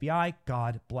of the FBI.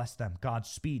 God bless them.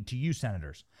 Godspeed to you,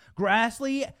 senators.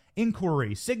 Grassley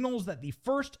inquiry signals that the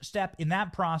first step in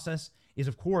that process is,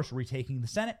 of course, retaking the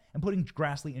Senate and putting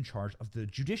Grassley in charge of the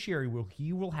judiciary, where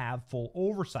he will have full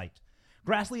oversight.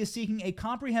 Grassley is seeking a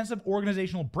comprehensive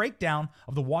organizational breakdown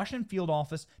of the Washington field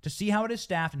office to see how it is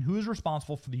staffed and who is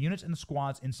responsible for the units and the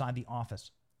squads inside the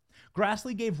office.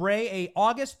 Grassley gave Wray a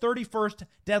August 31st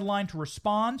deadline to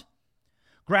respond.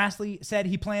 Grassley said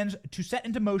he plans to set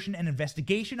into motion an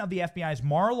investigation of the FBI's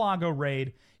Mar-a-Lago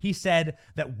raid. He said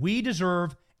that we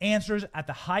deserve answers at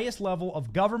the highest level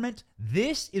of government.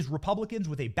 This is Republicans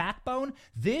with a backbone.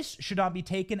 This should not be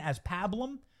taken as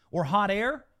pablum or hot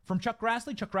air from Chuck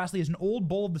Grassley. Chuck Grassley is an old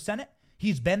bull of the Senate.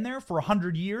 He's been there for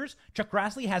 100 years. Chuck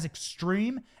Grassley has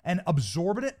extreme and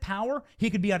absorbent power. He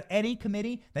could be on any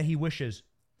committee that he wishes.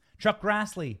 Chuck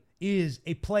Grassley is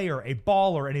a player, a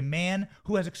baller, and a man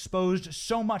who has exposed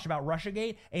so much about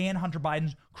Russiagate and Hunter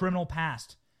Biden's criminal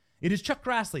past. It is Chuck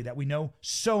Grassley that we know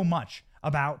so much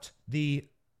about the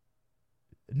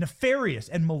nefarious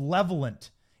and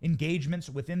malevolent engagements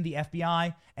within the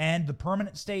FBI and the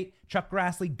permanent state. Chuck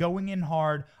Grassley going in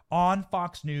hard on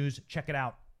Fox News. Check it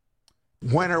out.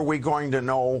 When are we going to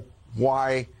know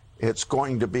why It's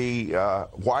going to be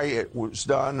why it was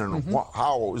done and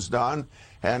how it was done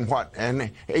and what.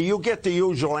 And you get the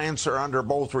usual answer under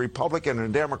both Republican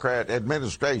and Democrat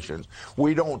administrations.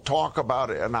 We don't talk about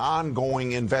an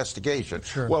ongoing investigation.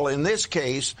 Sure. Well, in this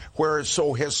case, where it's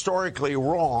so historically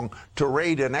wrong to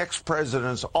raid an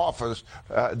ex-president's office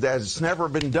that's never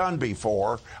been done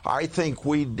before, I think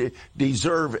we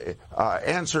deserve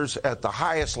answers at the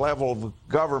highest level of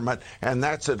government, and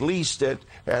that's at least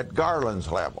at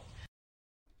Garland's level.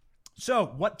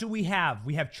 So what do we have?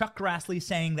 We have Chuck Grassley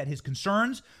saying that his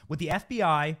concerns with the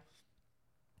FBI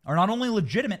are not only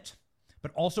legitimate, but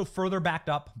also further backed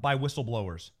up by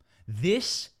whistleblowers.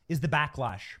 This is the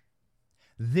backlash.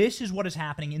 This is what is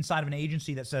happening inside of an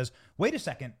agency that says, wait a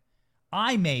second,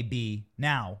 I may be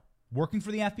now working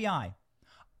for the FBI.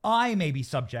 I may be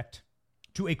subject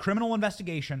to a criminal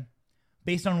investigation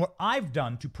based on what I've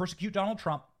done to persecute Donald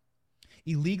Trump,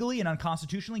 illegally and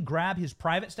unconstitutionally grab his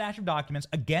private stash of documents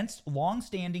against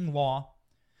longstanding law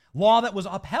that was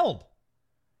upheld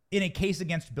in a case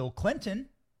against Bill Clinton.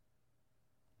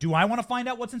 Do I want to find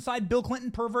out what's inside Bill Clinton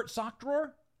pervert sock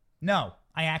drawer? No,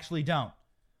 I actually don't.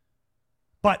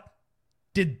 But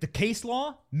did the case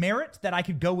law merit that I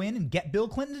could go in and get Bill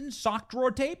Clinton's sock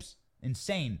drawer tapes?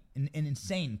 Insane, an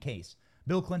insane case.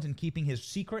 Bill Clinton keeping his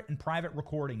secret and private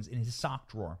recordings in his sock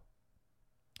drawer.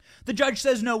 The judge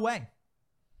says no way.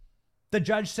 The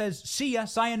judge says, see ya,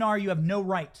 sayonara, you have no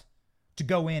right to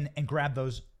go in and grab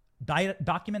those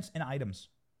documents and items.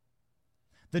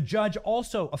 The judge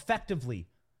also effectively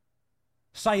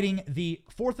citing the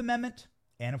Fourth Amendment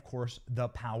and, of course, the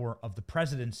power of the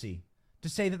presidency to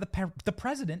say that the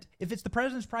president, if it's the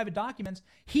president's private documents,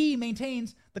 he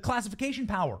maintains the classification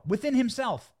power within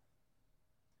himself.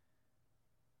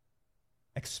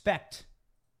 Expect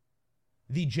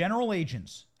the general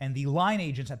agents and the line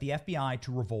agents at the FBI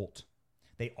to revolt.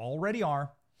 They already are.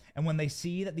 And when they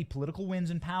see that the political winds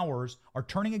and powers are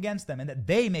turning against them and that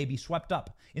they may be swept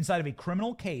up inside of a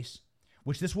criminal case,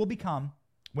 which this will become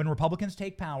when Republicans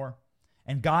take power,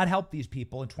 and God help these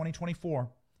people in 2024,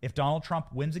 if Donald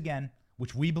Trump wins again,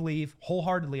 which we believe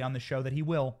wholeheartedly on the show that he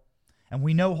will, and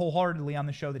we know wholeheartedly on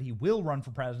the show that he will run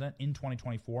for president in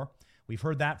 2024. We've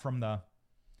heard that from the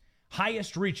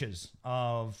highest reaches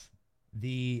of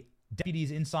the deputies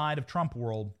inside of Trump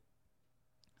world.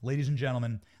 Ladies and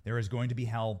gentlemen, there is going to be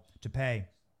hell to pay.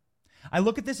 I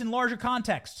look at this in larger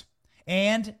context,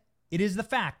 and it is the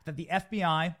fact that the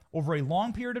FBI, over a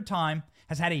long period of time,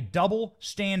 has had a double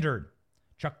standard,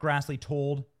 Chuck Grassley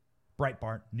told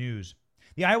Breitbart News.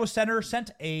 The Iowa senator sent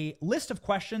a list of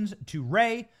questions to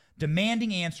Wray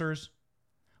demanding answers.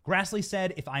 Grassley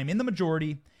said, if I'm in the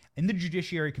majority in the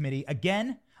Judiciary Committee,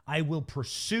 again, I will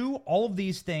pursue all of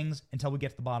these things until we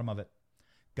get to the bottom of it.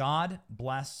 God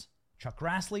bless Chuck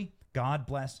Grassley. God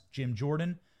bless Jim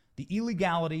Jordan. The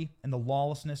illegality and the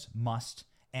lawlessness must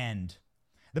end.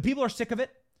 The people are sick of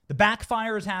it. The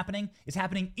backfire is happening. It's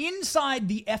happening inside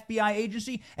the FBI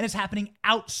agency, and it's happening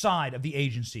outside of the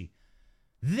agency.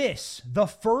 This, the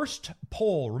first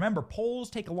poll, remember, polls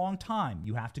take a long time.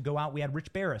 You have to go out. We had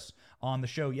Rich Barris on the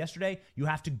show yesterday. You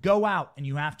have to go out and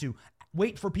you have to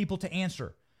wait for people to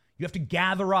answer. You have to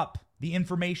gather up the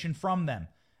information from them.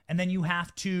 And then you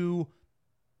have to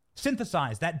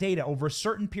synthesize that data over a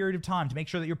certain period of time to make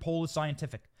sure that your poll is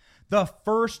scientific. The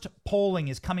first polling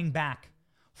is coming back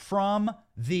from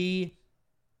the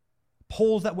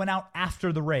polls that went out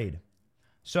after the raid.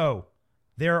 So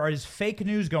there is fake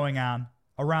news going on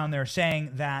around there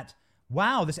saying that,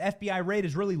 wow, this FBI raid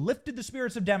has really lifted the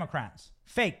spirits of Democrats.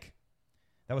 Fake.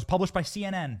 That was published by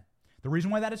CNN. The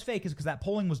reason why that is fake is because that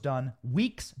polling was done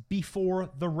weeks before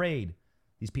the raid.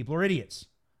 These people are idiots.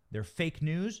 They're fake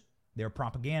news. They're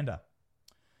propaganda.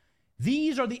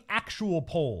 These are the actual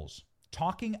polls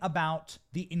talking about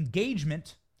the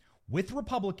engagement with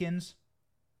Republicans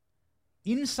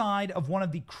inside of one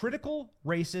of the critical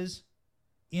races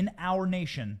in our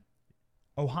nation,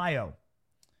 Ohio.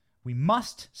 We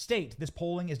must state this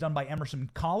polling is done by Emerson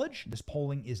College. This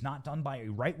polling is not done by a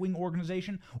right-wing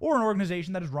organization or an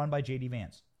organization that is run by J.D.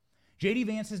 Vance. J.D.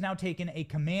 Vance has now taken a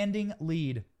commanding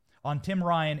lead on Tim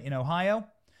Ryan in Ohio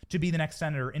to be the next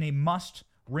senator in a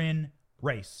must-win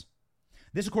race.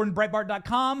 This, according to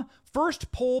Breitbart.com,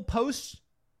 first poll posts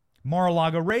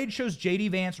Mar-a-Lago raid shows J.D.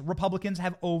 Vance Republicans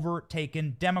have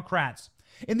overtaken Democrats.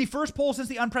 In the first poll since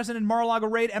the unprecedented Mar-a-Lago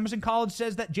raid, Emerson College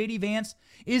says that J.D. Vance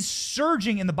is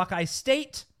surging in the Buckeye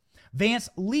State. Vance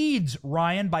leads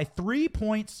Ryan by 3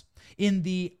 points in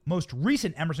the most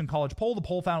recent Emerson College poll. The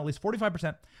poll found at least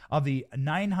 45% of the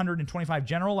 925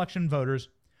 general election voters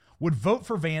would vote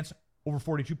for Vance, over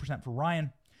 42% for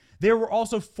Ryan. There were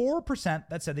also 4%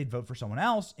 that said they'd vote for someone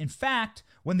else. In fact,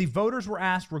 when the voters were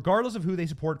asked, regardless of who they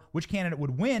support, which candidate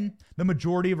would win, the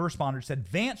majority of respondents said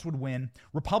Vance would win.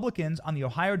 Republicans on the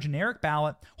Ohio generic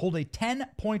ballot hold a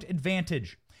 10-point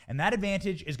advantage. And that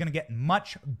advantage is going to get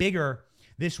much bigger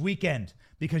this weekend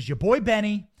because your boy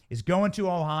Benny is going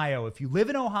to Ohio. If you live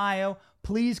in Ohio,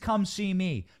 please come see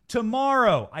me.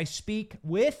 Tomorrow, I speak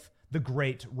with the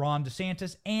great Ron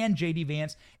DeSantis and J.D.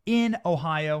 Vance in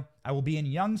Ohio. I will be in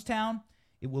Youngstown.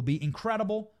 It will be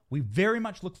incredible. We very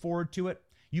much look forward to it.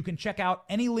 You can check out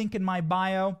any link in my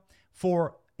bio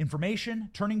for information.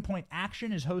 Turning Point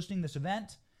Action is hosting this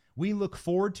event. We look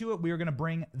forward to it. We are going to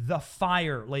bring the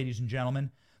fire, ladies and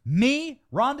gentlemen. Me,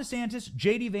 Ron DeSantis,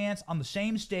 J.D. Vance on the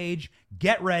same stage.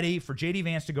 Get ready for J.D.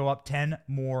 Vance to go up 10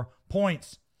 more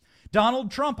points.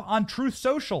 Donald Trump on Truth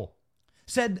Social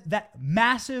said that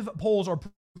massive polls or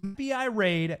FBI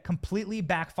raid completely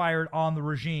backfired on the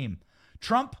regime.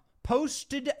 Trump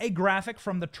posted a graphic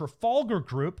from the Trafalgar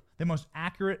Group, the most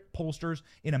accurate pollsters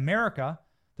in America.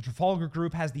 The Trafalgar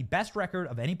Group has the best record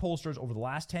of any pollsters over the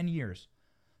last 10 years.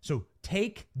 So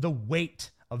take the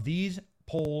weight of these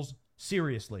polls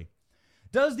seriously.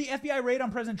 Does the FBI raid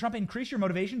on President Trump increase your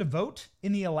motivation to vote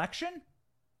in the election?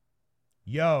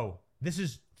 Yo, this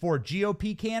is for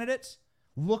GOP candidates.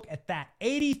 Look at that.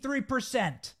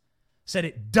 83% said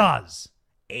it does.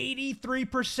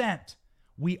 83%.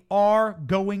 We are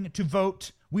going to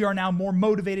vote. We are now more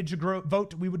motivated to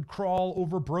vote. We would crawl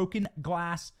over broken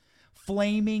glass,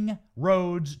 flaming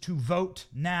roads to vote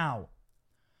now.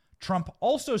 Trump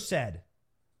also said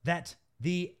in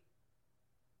the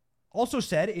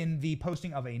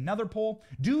posting of another poll,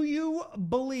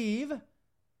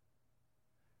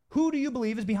 who do you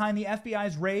believe is behind the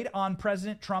FBI's raid on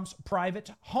President Trump's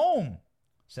private home?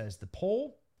 Says the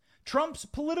poll. Trump's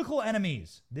political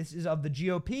enemies. This is of the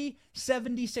GOP,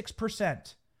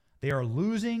 76%. They are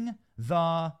losing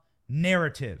the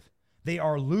narrative. They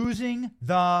are losing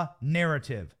the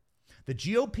narrative. The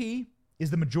GOP is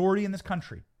the majority in this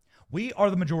country. We are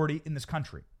the majority in this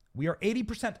country. We are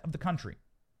 80% of the country.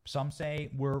 Some say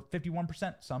we're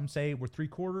 51%. Some say we're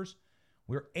 3/4.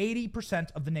 We're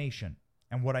 80% of the nation.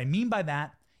 And what I mean by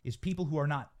that is people who are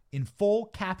not in full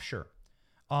capture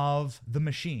of the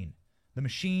machine. The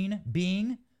machine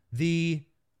being the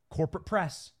corporate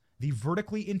press, the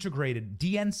vertically integrated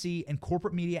DNC and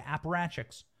corporate media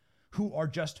apparatchiks who are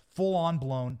just full-on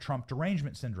blown Trump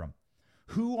derangement syndrome.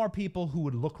 Who are people who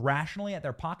would look rationally at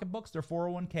their pocketbooks, their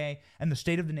 401k, and the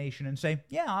state of the nation and say,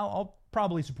 yeah, I'll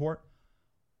probably support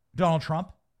Donald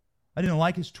Trump. I didn't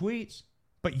like his tweets,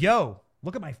 but yo,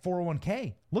 look at my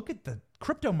 401k. Look at the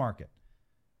crypto market.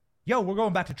 Yo, we're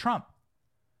going back to Trump.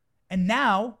 And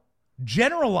now,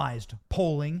 generalized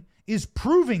polling is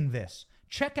proving this.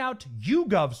 Check out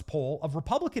YouGov's poll of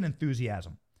Republican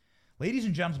enthusiasm. Ladies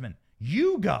and gentlemen,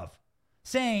 YouGov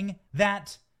saying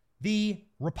that the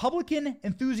Republican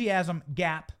enthusiasm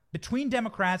gap between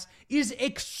Democrats is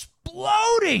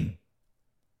exploding.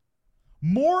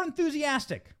 More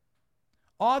enthusiastic.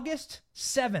 August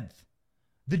 7th,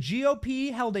 the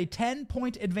GOP held a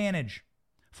 10-point advantage,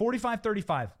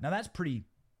 45-35. Now that's pretty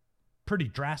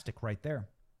drastic right there.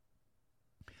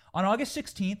 On August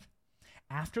 16th,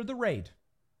 after the raid,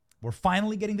 we're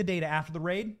finally getting the data after the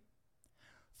raid,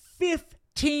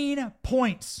 15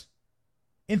 points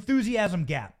enthusiasm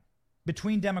gap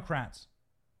between Democrats.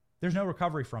 There's no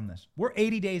recovery from this. We're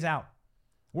 80 days out.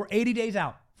 We're 80 days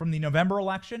out from the November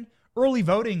election. Early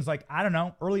voting's like, I don't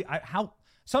know,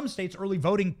 some states early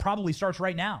voting probably starts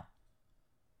right now.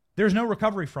 There's no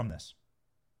recovery from this.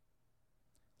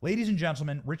 Ladies and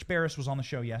gentlemen, Rich Barris was on the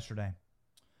show yesterday,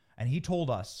 and he told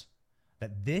us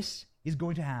that this is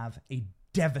going to have a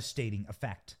devastating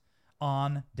effect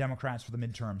on Democrats for the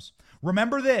midterms.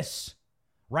 Remember this.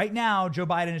 Right now, Joe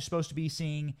Biden is supposed to be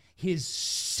seeing his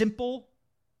simple,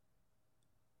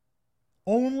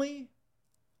 only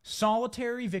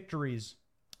solitary victories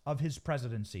of his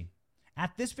presidency.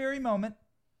 At this very moment,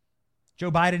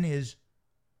 Joe Biden is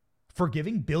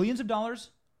forgiving billions of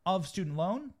dollars of student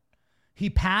loan. He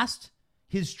passed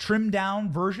his trimmed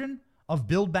down version of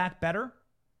Build Back Better.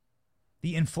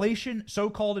 The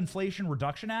so-called Inflation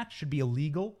Reduction Act should be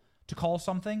illegal to call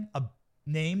something a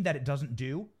name that it doesn't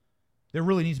do. There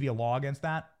really needs to be a law against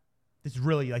that. This is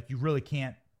really you really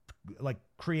can't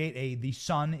create the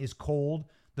sun is cold,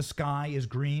 the sky is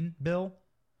green bill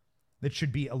that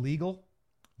should be illegal.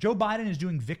 Joe Biden is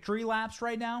doing victory laps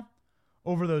right now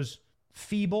over those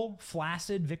feeble,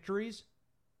 flaccid victories,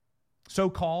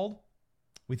 so-called.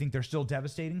 We think they're still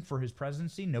devastating for his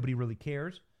presidency. Nobody really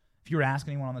cares. If you were to ask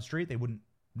anyone on the street, they wouldn't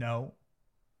know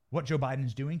what Joe Biden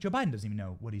is doing. Joe Biden doesn't even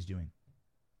know what he's doing.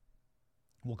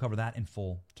 We'll cover that in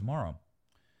full tomorrow.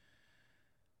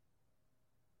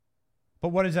 But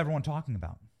what is everyone talking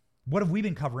about? What have we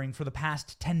been covering for the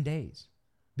past 10 days?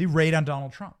 The raid on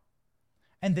Donald Trump.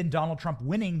 And then Donald Trump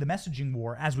winning the messaging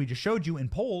war, as we just showed you in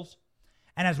polls,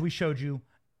 and as we showed you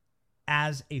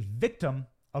as a victim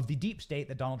of the deep state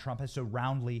that Donald Trump has so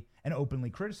roundly and openly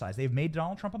criticized. They've made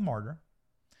Donald Trump a martyr,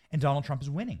 and Donald Trump is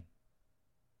winning.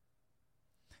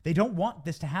 They don't want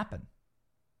this to happen.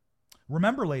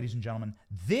 Remember, ladies and gentlemen,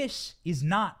 this is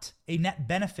not a net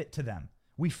benefit to them.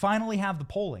 We finally have the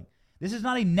polling. This is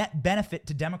not a net benefit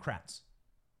to Democrats.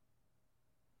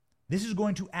 This is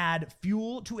going to add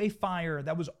fuel to a fire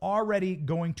that was already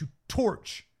going to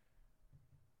torch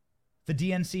the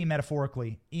DNC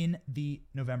metaphorically in the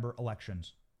November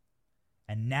elections.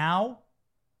 And now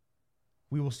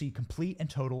we will see complete and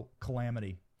total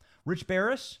calamity. Rich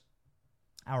Barris,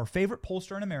 our favorite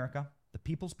pollster in America, the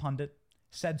People's Pundit,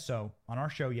 said so on our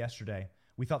show yesterday.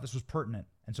 We thought this was pertinent,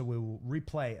 and so we will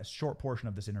replay a short portion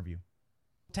of this interview.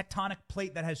 Tectonic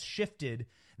plate that has shifted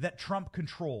that Trump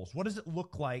controls. What does it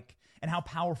look like, and how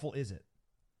powerful is it?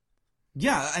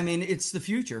 Yeah, I mean, it's the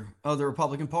future of the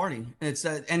Republican Party.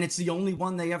 And it's the only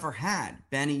one they ever had,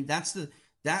 Benny.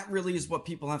 That really is what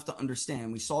people have to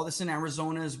understand. We saw this in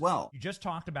Arizona as well. You just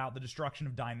talked about the destruction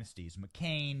of dynasties,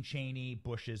 McCain, Cheney,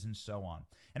 Bushes, and so on.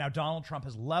 And how Donald Trump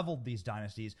has leveled these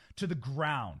dynasties to the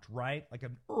ground, right? Like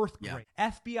an earthquake.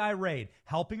 Yeah. FBI raid,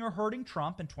 helping or hurting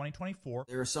Trump in 2024.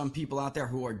 There are some people out there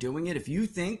who are doing it. If you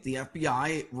think the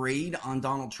FBI raid on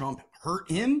Donald Trump hurt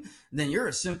him, then you're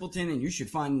a simpleton and you should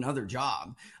find another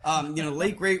job.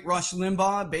 Late great Rush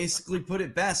Limbaugh basically put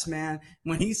it best, man,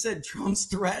 when he said Trump's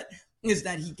threat is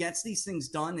that he gets these things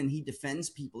done and he defends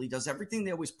people. He does everything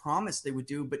they always promised they would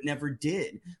do, but never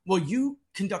did. Well, you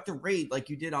conduct a raid like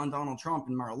you did on Donald Trump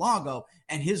in Mar-a-Lago,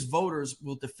 and his voters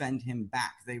will defend him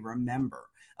back. They remember.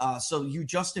 So you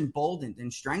just emboldened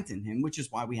and strengthened him, which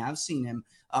is why we have seen him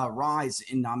rise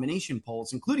in nomination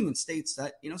polls, including in states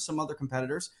that, some other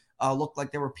competitors looked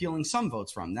like they were peeling some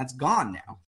votes from. That's gone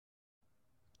now.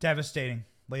 Devastating,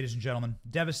 ladies and gentlemen.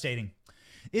 Devastating.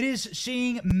 It is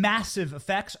seeing massive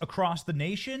effects across the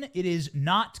nation. It is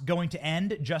not going to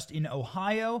end just in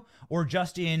Ohio or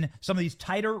just in some of these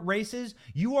tighter races.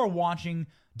 You are watching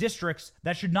districts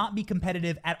that should not be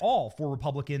competitive at all for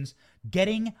Republicans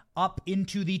getting up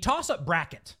into the toss-up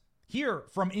bracket. Here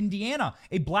from Indiana,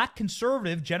 a black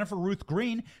conservative, Jennifer Ruth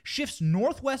Green, shifts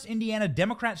Northwest Indiana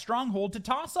Democrat stronghold to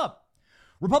toss-up.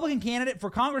 Republican candidate for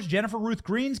Congress Jennifer Ruth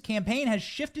Green's campaign has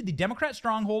shifted the Democrat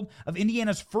stronghold of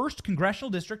Indiana's 1st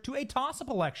congressional district to a toss-up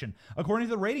election, according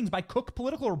to the ratings by Cook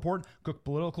Political Report. Cook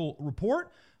Political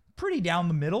Report, pretty down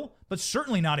the middle, but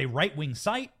certainly not a right-wing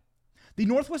site. The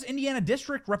Northwest Indiana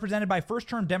district, represented by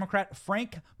first-term Democrat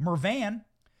Frank Mervan,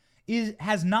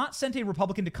 has not sent a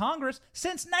Republican to Congress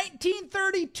since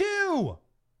 1932.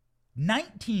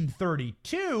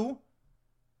 1932?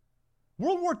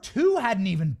 World War II hadn't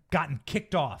even gotten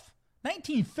kicked off.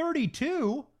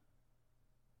 1932?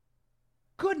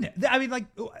 Goodness. I mean, like,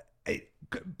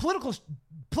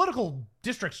 political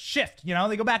districts shift,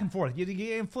 they go back and forth. You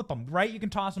can flip them, right? You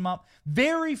can toss them up.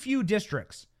 Very few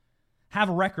districts have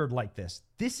a record like this.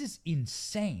 This is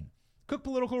insane. Cook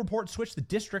Political Report switched the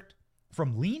district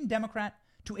from lean Democrat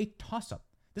to a toss-up.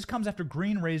 This comes after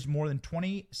Green raised more than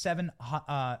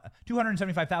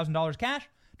 $275,000 cash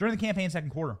during the campaign's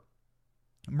second quarter.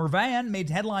 Mervan made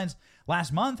headlines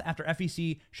last month after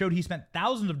FEC showed he spent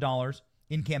thousands of dollars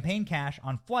in campaign cash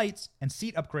on flights and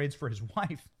seat upgrades for his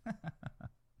wife.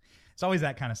 It's always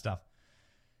that kind of stuff.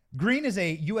 Green is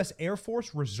a U.S. Air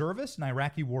Force reservist and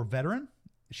Iraqi war veteran.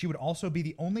 She would also be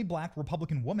the only black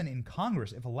Republican woman in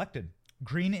Congress if elected.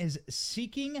 Green is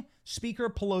seeking Speaker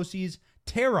Pelosi's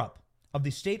tear-up of the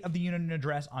State of the Union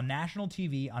address on national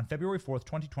TV on February 4th,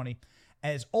 2020,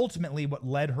 as ultimately what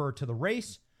led her to the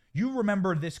race. You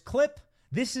remember this clip?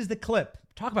 This is the clip.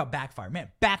 Talk about backfire. Man,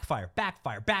 backfire.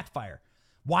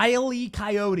 Wile E.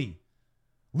 Coyote.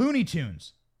 Looney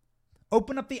Tunes.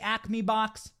 Open up the Acme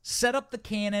box, set up the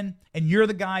cannon, and you're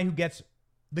the guy who gets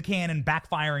the cannon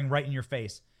backfiring right in your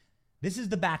face. This is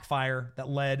the backfire that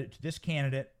led to this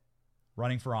candidate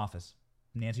running for office.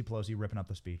 Nancy Pelosi ripping up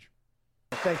the speech.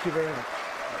 Thank you very much.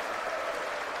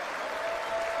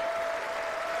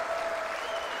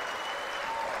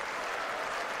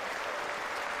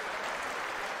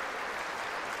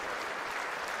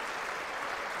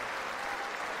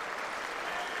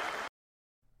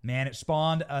 Man, it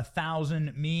spawned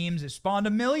 1,000 memes. It spawned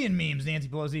 1,000,000 memes, Nancy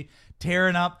Pelosi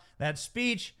tearing up that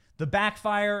speech. The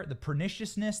backfire, the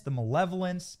perniciousness, the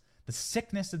malevolence, the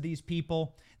sickness of these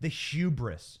people, the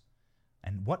hubris.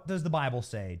 And what does the Bible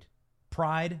say?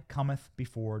 Pride cometh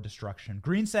before destruction.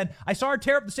 Green said, I saw her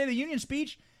tear up the State of the Union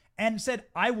speech and said,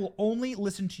 I will only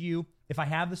listen to you if I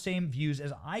have the same views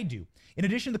as I do. In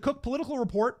addition, the Cook Political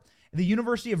Report, the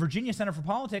University of Virginia Center for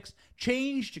Politics,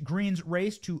 changed Green's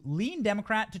race to lean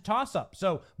Democrat to toss-up.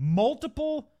 So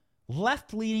multiple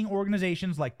left-leaning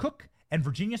organizations like Cook and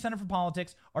Virginia Center for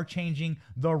Politics are changing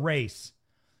the race.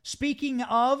 Speaking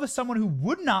of someone who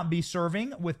would not be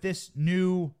serving with this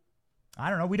new, I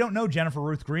don't know, we don't know Jennifer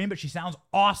Ruth Green, but she sounds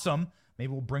awesome.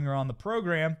 Maybe we'll bring her on the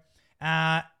program.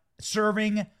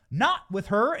 Serving not with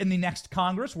her in the next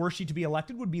Congress, were she to be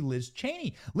elected, would be Liz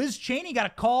Cheney. Liz Cheney got a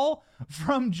call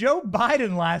from Joe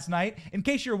Biden last night. In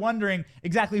case you're wondering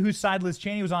exactly whose side Liz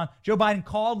Cheney was on, Joe Biden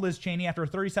called Liz Cheney after a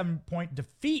 37-point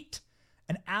defeat.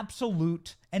 An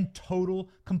absolute and total,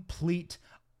 complete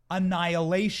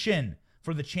annihilation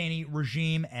for the Cheney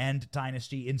regime and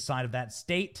dynasty inside of that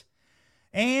state.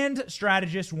 And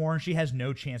strategists warn she has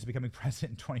no chance of becoming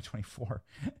president in 2024.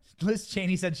 Liz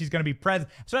Cheney said she's going to be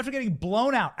president. So after getting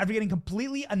blown out, after getting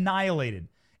completely annihilated,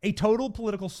 a total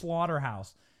political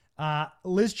slaughterhouse,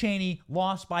 Liz Cheney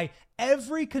lost by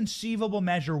every conceivable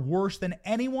measure worse than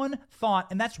anyone thought.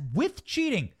 And that's with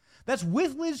cheating. That's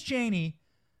with Liz Cheney.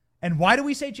 And why do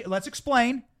we say, let's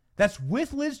explain. That's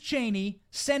with Liz Cheney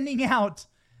sending out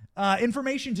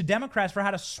information to Democrats for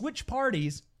how to switch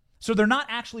parties. So they're not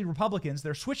actually Republicans.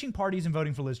 They're switching parties and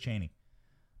voting for Liz Cheney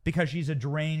because she's a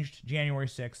deranged January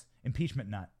 6th impeachment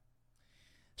nut.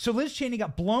 So Liz Cheney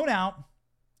got blown out,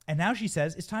 and now she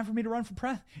says, it's time for me to run for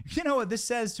president. You know what this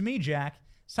says to me, Jack?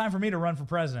 It's time for me to run for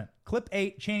president. Clip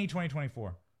 8, Cheney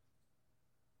 2024.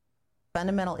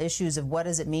 Fundamental issues of what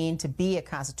does it mean to be a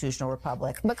constitutional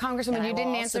republic. But Congresswoman, you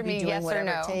didn't answer me yes or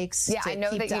no. It takes yeah, to I know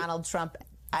keep that Donald Trump.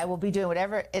 I will be doing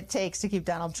whatever it takes to keep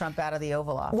Donald Trump out of the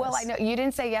Oval Office. Well, I know you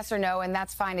didn't say yes or no, and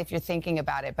that's fine if you're thinking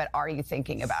about it, but are you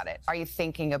thinking about it? Are you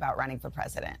thinking about running for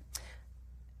president?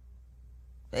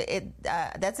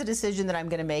 That's a decision that I'm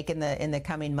going to make in the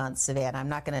coming months, Savannah. I'm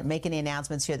not going to make any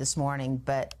announcements here this morning,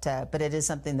 but it is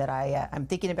something that I'm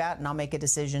thinking about, and I'll make a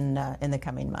decision in the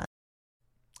coming months.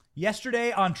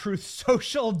 Yesterday on Truth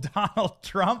Social, Donald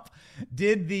Trump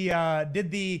did the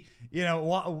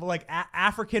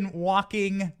African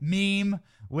walking meme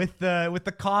with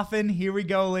the coffin. Here we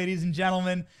go, ladies and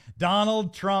gentlemen.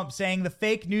 Donald Trump saying the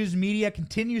fake news media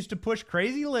continues to push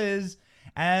Crazy Liz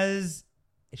as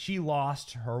she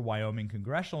lost her Wyoming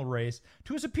congressional race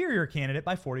to a superior candidate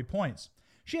by 40 points.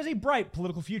 She has a bright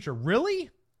political future. Really?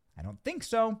 I don't think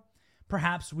so.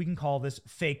 Perhaps we can call this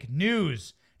fake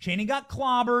news. Cheney got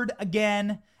clobbered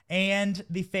again, and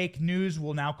the fake news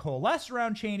will now coalesce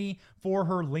around Cheney for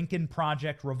her Lincoln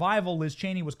Project revival. Liz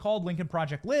Cheney was called Lincoln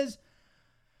Project Liz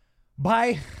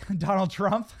by Donald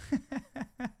Trump.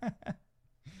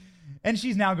 And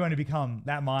she's now going to become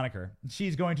that moniker.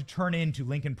 She's going to turn into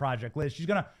Lincoln Project Liz. She's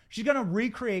gonna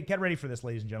recreate, get ready for this,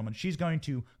 ladies and gentlemen. She's going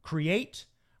to create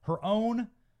her own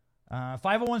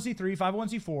 501c3,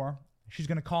 501c4. She's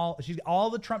going to all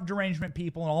the Trump derangement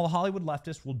people and all the Hollywood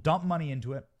leftists will dump money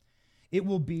into it. It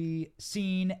will be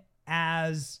seen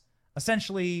as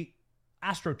essentially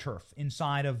AstroTurf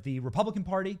inside of the Republican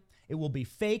Party. It will be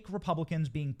fake Republicans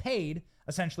being paid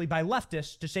essentially by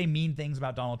leftists to say mean things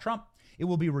about Donald Trump. It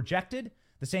will be rejected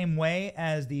the same way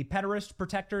as the pederast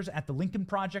protectors at the Lincoln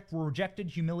Project were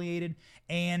rejected, humiliated,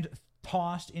 and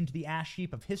tossed into the ash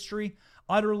heap of history,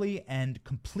 utterly and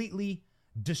completely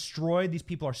destroyed. These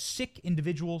people are sick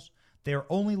individuals. Their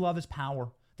only love is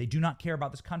power. They do not care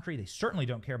about this country. They certainly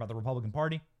don't care about the Republican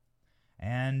Party.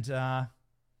 And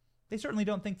they certainly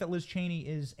don't think that Liz Cheney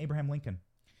is Abraham Lincoln.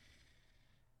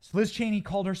 So Liz Cheney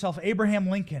called herself Abraham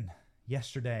Lincoln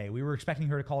yesterday. We were expecting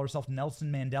her to call herself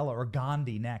Nelson Mandela or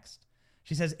Gandhi next.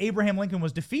 She says Abraham Lincoln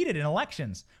was defeated in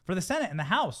elections for the Senate and the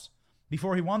House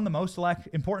before he won the most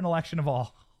important election of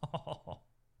all.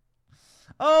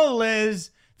 Oh,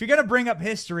 Liz. If you're going to bring up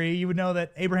history, you would know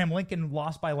that Abraham Lincoln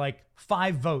lost by like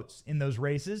 5 votes in those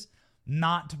races,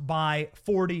 not by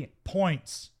 40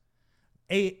 points.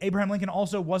 Abraham Lincoln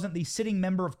also wasn't the sitting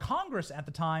member of Congress at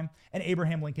the time, and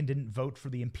Abraham Lincoln didn't vote for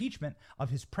the impeachment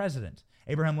of his president.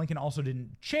 Abraham Lincoln also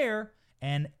didn't chair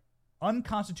an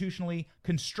unconstitutionally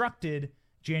constructed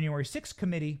January 6th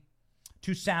committee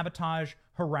to sabotage,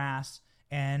 harass,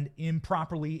 and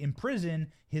improperly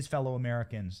imprison his fellow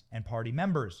Americans and party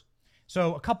members.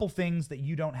 So a couple things that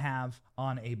you don't have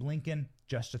on Abe Lincoln,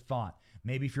 just a thought.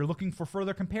 Maybe if you're looking for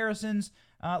further comparisons,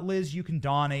 Liz, you can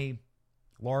don a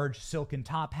large silken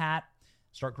top hat,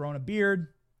 start growing a beard.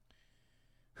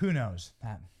 Who knows?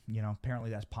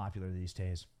 Apparently that's popular these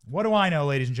days. What do I know,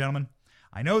 ladies and gentlemen?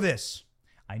 I know this.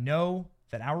 I know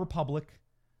that our republic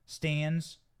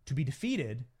stands to be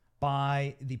defeated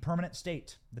by the permanent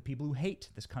state, the people who hate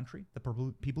this country, the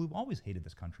people who've always hated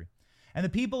this country. And the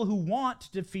people who want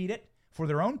to defeat it for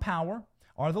their own power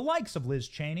are the likes of Liz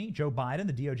Cheney, Joe Biden,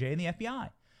 the DOJ, and the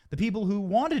FBI. The people who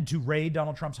wanted to raid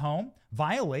Donald Trump's home,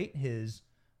 violate his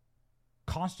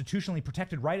constitutionally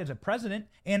protected right as a president,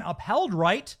 and upheld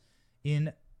right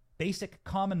in basic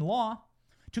common law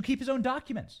to keep his own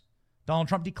documents. Donald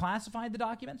Trump declassified the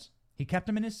documents. He kept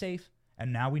them in his safe.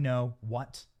 And now we know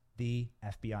what the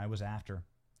FBI was after.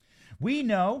 We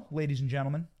know, ladies and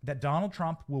gentlemen, that Donald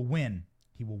Trump will win.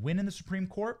 He will win in the Supreme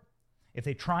Court if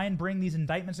they try and bring these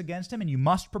indictments against him. And you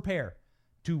must prepare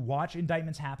to watch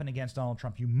indictments happen against Donald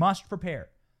Trump. You must prepare.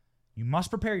 You must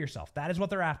prepare yourself. That is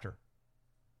what they're after.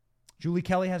 Julie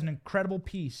Kelly has an incredible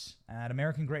piece at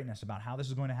American Greatness about how this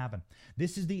is going to happen.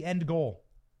 This is the end goal.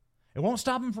 It won't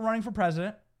stop him from running for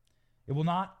president. It will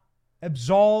not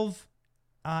absolve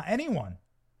anyone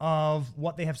of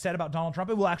what they have said about Donald Trump.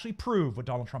 It will actually prove what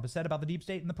Donald Trump has said about the deep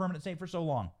state and the permanent state for so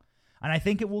long. And I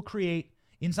think it will create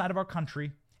inside of our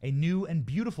country a new and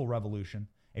beautiful revolution,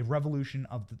 a revolution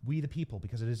of we the people,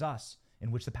 because it is us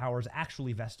in which the power is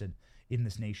actually vested in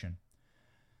this nation.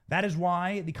 That is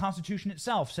why the Constitution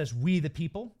itself says we the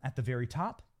people at the very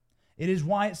top. It is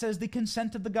why it says the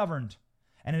consent of the governed.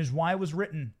 And it is why it was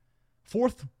written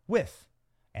forthwith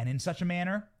and in such a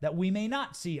manner that we may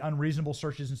not see unreasonable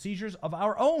searches and seizures of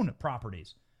our own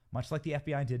properties, much like the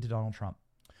FBI did to Donald Trump.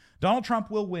 Donald Trump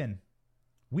will win.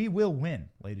 We will win,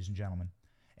 ladies and gentlemen.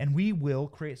 And we will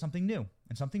create something new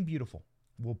and something beautiful.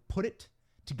 We'll put it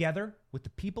together with the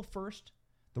people first,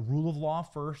 the rule of law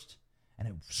first, and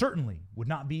it certainly would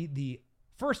not be the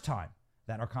first time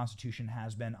that our Constitution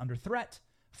has been under threat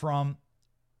from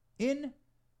in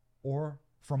or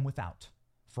from without.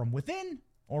 From within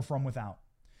or from without.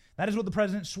 That is what the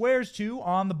president swears to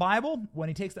on the Bible when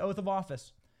he takes the oath of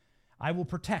office. I will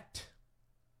protect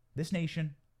this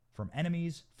nation from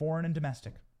enemies, foreign and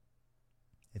domestic.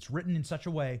 It's written in such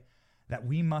a way that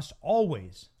we must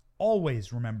always,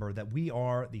 always remember that we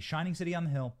are the shining city on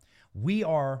the hill. We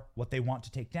are what they want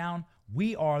to take down.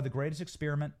 We are the greatest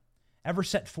experiment ever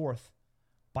set forth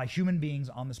by human beings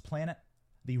on this planet,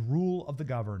 the rule of the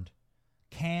governed.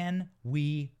 Can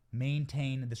we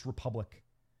maintain this republic?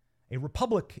 A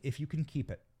republic if you can keep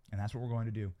it. And that's what we're going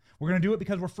to do. We're going to do it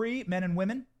because we're free men and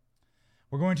women.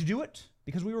 We're going to do it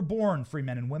because we were born free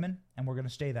men and women, and we're going to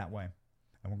stay that way.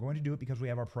 And we're going to do it because we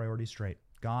have our priorities straight.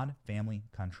 God, family,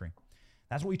 country.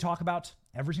 That's what we talk about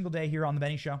every single day here on The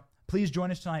Benny Show. Please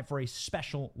join us tonight for a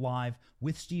special live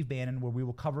with Steve Bannon where we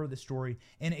will cover the story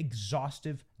in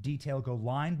exhaustive detail, go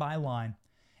line by line,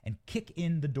 and kick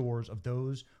in the doors of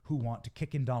those who want to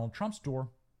kick in Donald Trump's door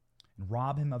and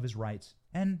rob him of his rights,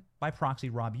 and by proxy,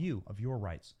 rob you of your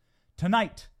rights.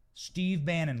 Tonight, Steve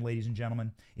Bannon, ladies and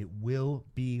gentlemen. It will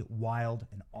be wild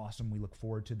and awesome. We look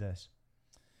forward to this.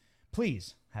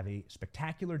 Please have a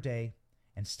spectacular day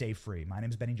and stay free. My name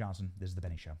is Benny Johnson. This is The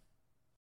Benny Show.